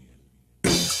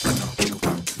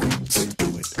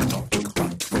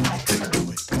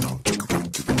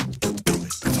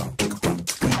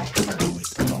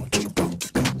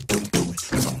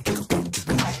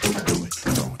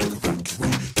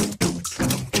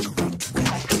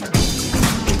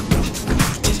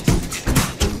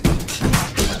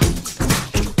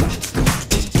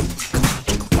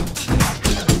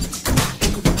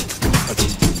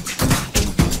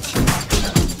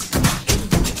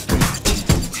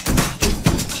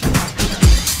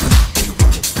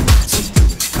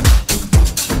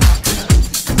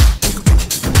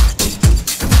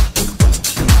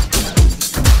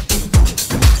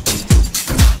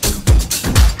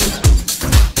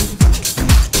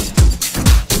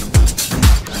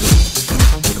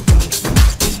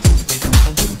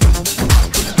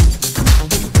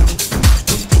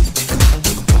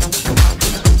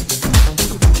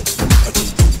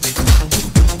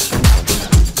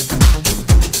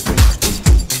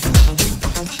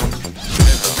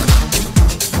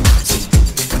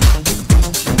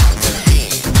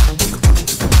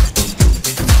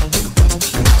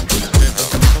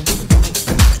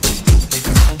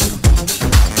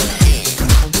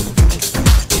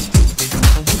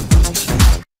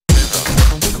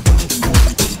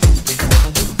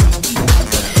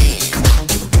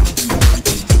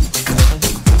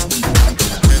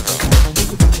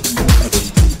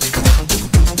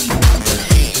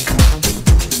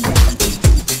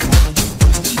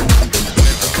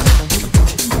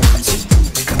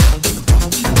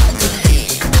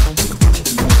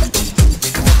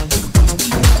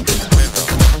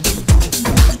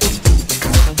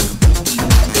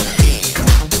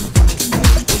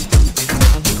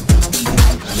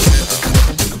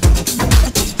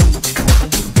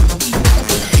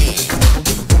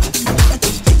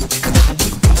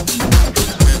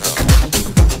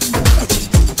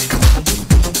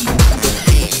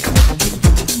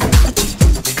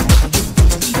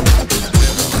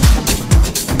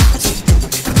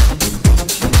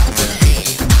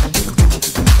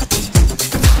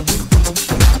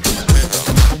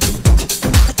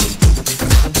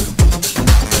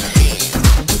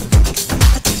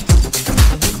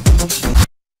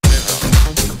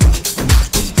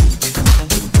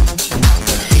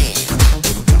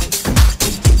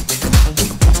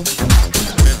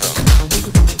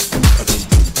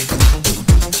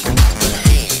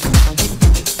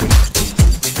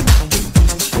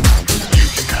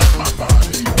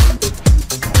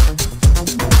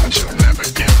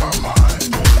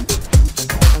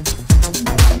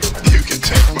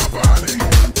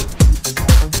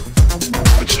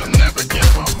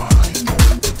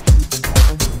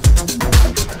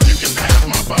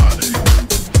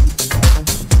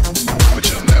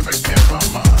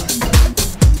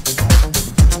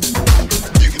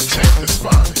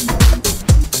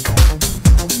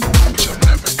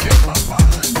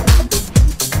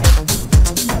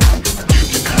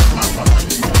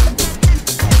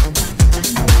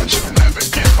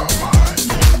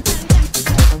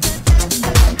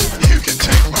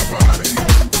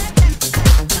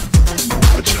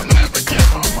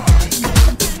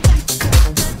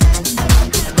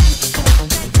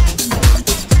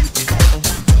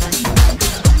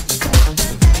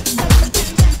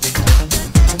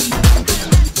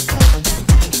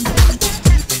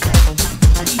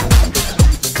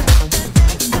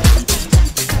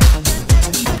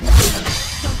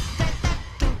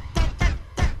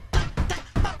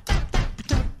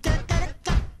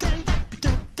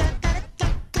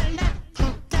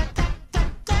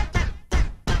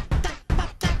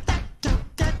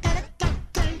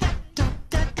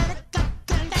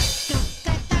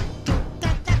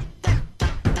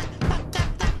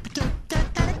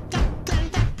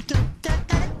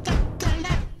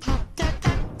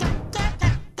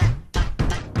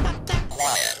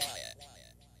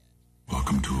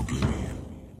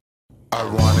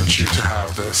 you to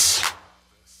have this,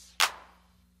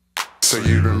 so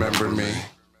you'd remember me.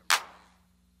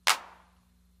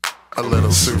 A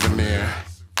little souvenir,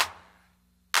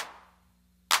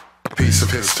 a piece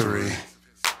of history,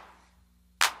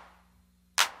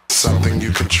 something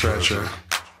you could treasure.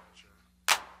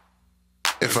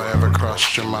 If I ever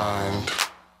crossed your mind,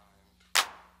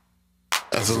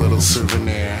 as a little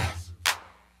souvenir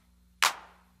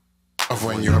of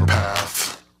when your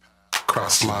path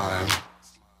crossed mine.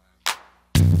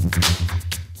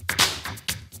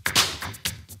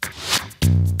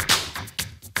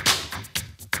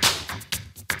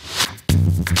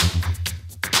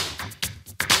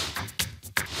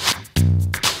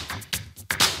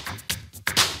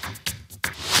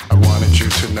 I wanted you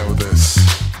to know this.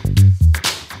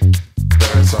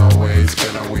 There's always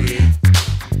been a we,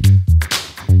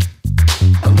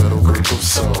 a little group of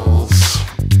souls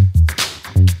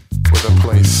with a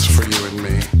place for you and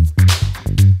me.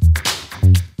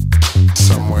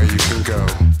 Somewhere you can go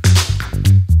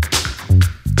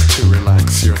to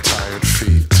relax your tired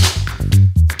feet.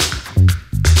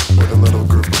 With a little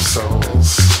group of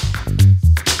souls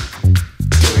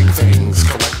doing things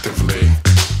collectively.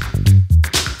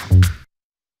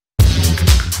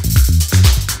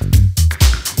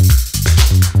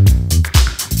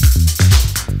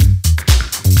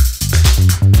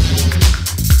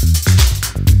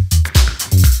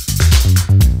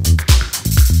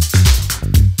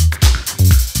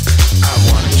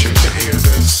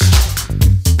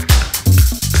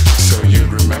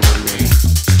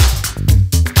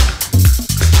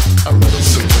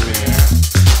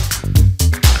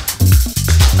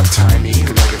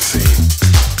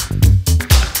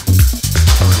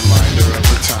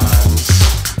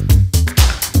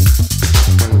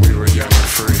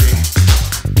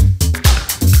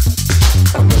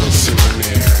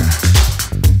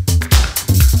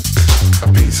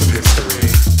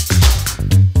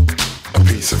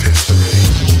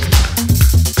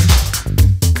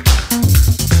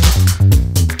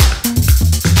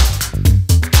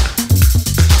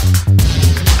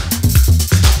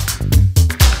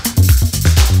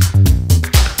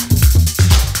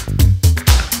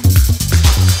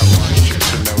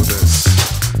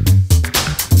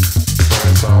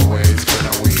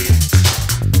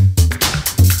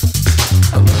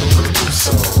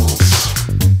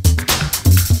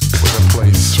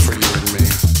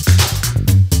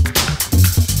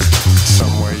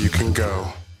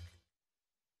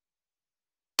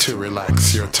 To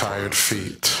relax your tired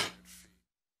feet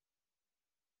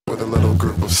with a little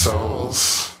group of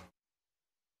souls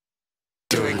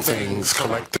doing things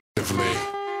collectively.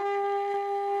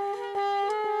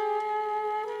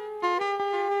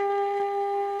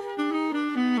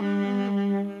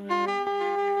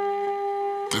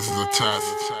 This is a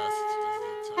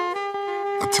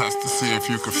test to see if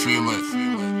you can feel it.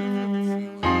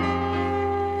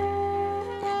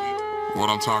 What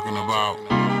I'm talking about.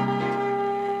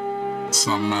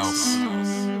 Something else.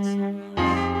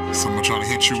 So I'm gonna try to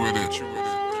hit you with it.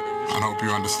 I hope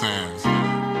you understand.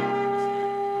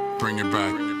 Bring it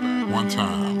back one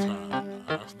time.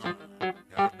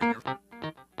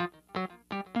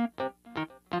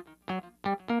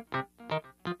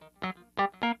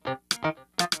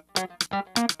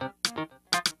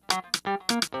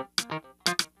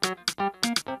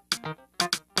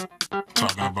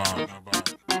 Talking about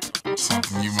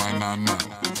something you might not know.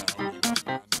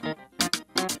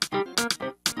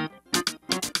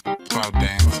 It's about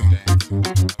dancing.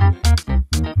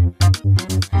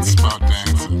 It's about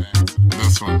dancing.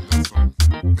 This one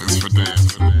is for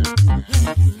dancing.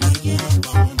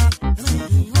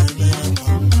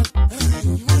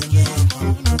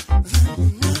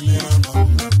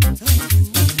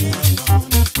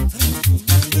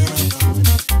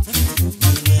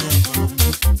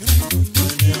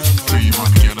 Do you want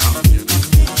to get up?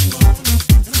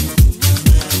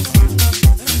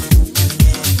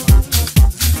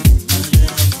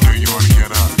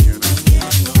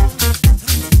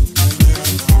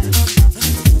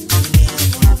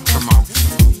 Come on.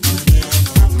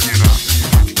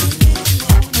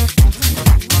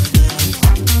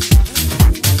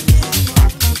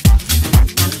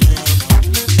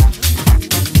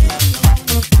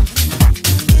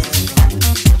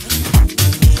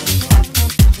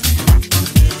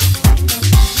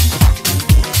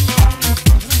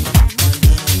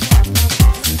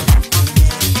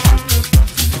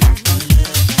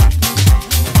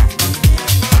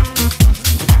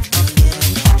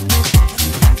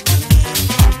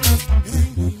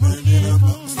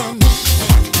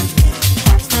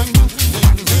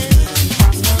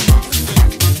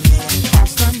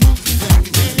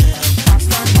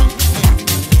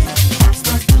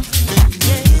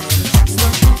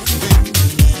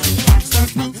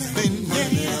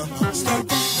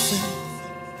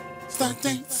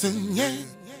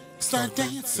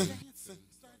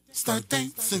 Start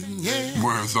dancing, yeah.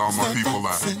 Where's all my people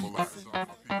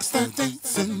at? Start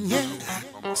dancing,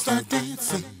 yeah. Start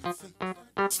dancing.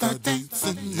 Start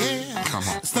dancing, yeah. Come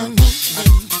on. Start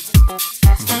moving.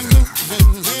 Start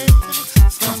moving, yeah.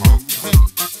 Start moving.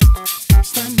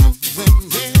 Start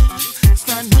moving, yeah.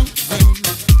 Start moving.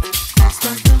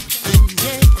 Start moving,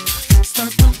 yeah.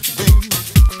 Start moving.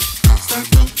 Start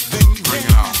moving, Bring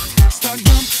it on. start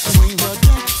jump, swing your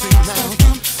dancing now,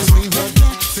 jump, swing your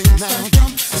dancing now,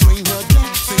 jump, swing your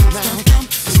dancing now, jump,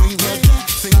 swing your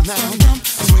dancing now, jump,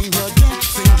 swing your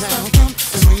dancing now, jump,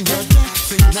 swing your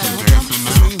dancing now, jump, swing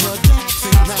your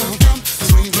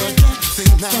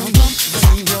dancing now, jump,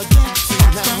 swing your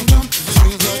dancing now, jump, swing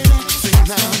your dancing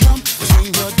now, jump, swing your dancing now, jump,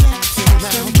 swing your dancing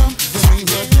now, jump, swing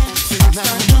your dancing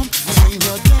now, jump, swing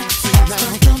your dancing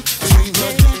now, jump,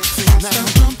 swing your dancing now,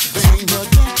 jump, swing your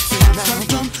dancing now,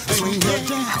 jump, swing your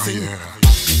dancing. Yeah.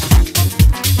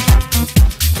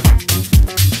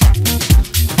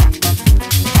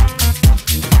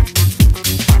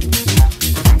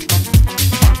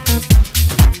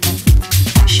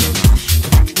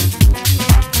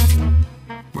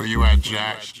 Where you at,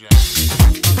 Jack?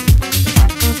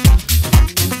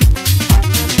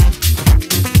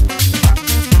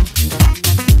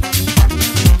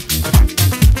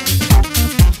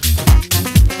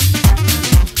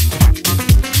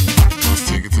 Let's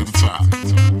take it to the top.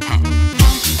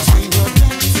 Swing your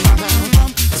dancing now, jump, swing your dancing now, jump,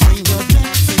 swing your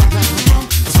dancing now,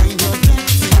 jump, swing your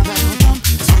dancing now, jump,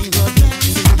 swing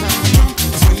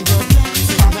your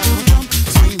dancing now, jump,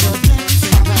 swing your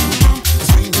dancing now, jump,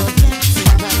 swing your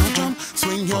dancing now, jump,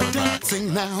 swing your dancing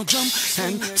now, jump,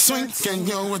 and swing, can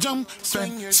you jump,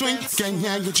 swing, swing, can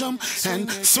you jump, and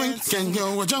swing, can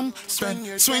you jump, swing,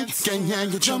 swing, can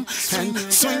you jump, and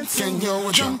swing, can you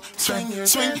jump, swing,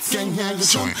 swing,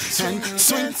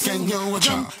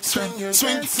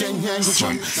 can you jump,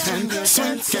 and swing, can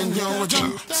you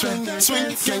jump, swing,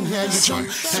 swing, can you jump,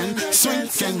 and swing,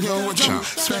 can you jump,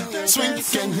 swing, swing,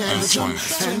 can you jump, and swing, can you jump, swing, swing, can you jump,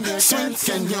 and swing,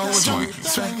 can you jump,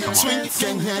 swing, swing,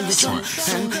 can you jump,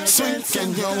 and swing, can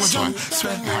you jump,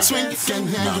 swing, swing, can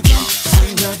you jump,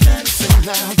 swing your dancing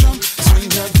now, jump, swing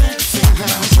your dancing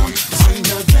now, jump, swing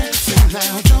your dancing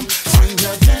now, jump, swing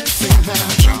your dancing now,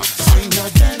 jump, swing your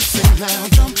dancing now,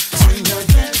 jump, swing your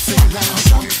dancing now,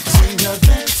 jump, swing your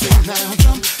dancing now,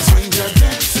 jump, swing your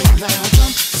dancing now,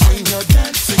 jump, swing your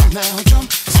dancing now, jump,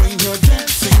 swing your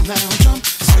dancing now, jump,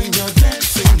 swing your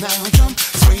dancing now, jump,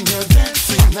 swing your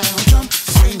dancing now, jump,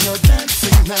 swing your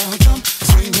dancing now, jump,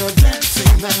 swing your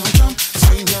dancing now, jump,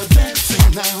 swing your dancing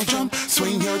now, jump,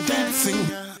 swing your dancing.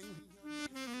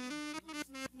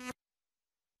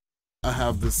 I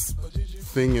have this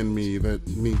thing in me that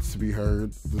needs to be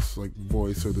heard, this like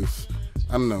voice or this,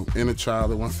 I don't know, inner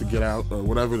child that wants to get out or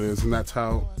whatever it is, and that's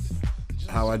how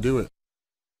I do it.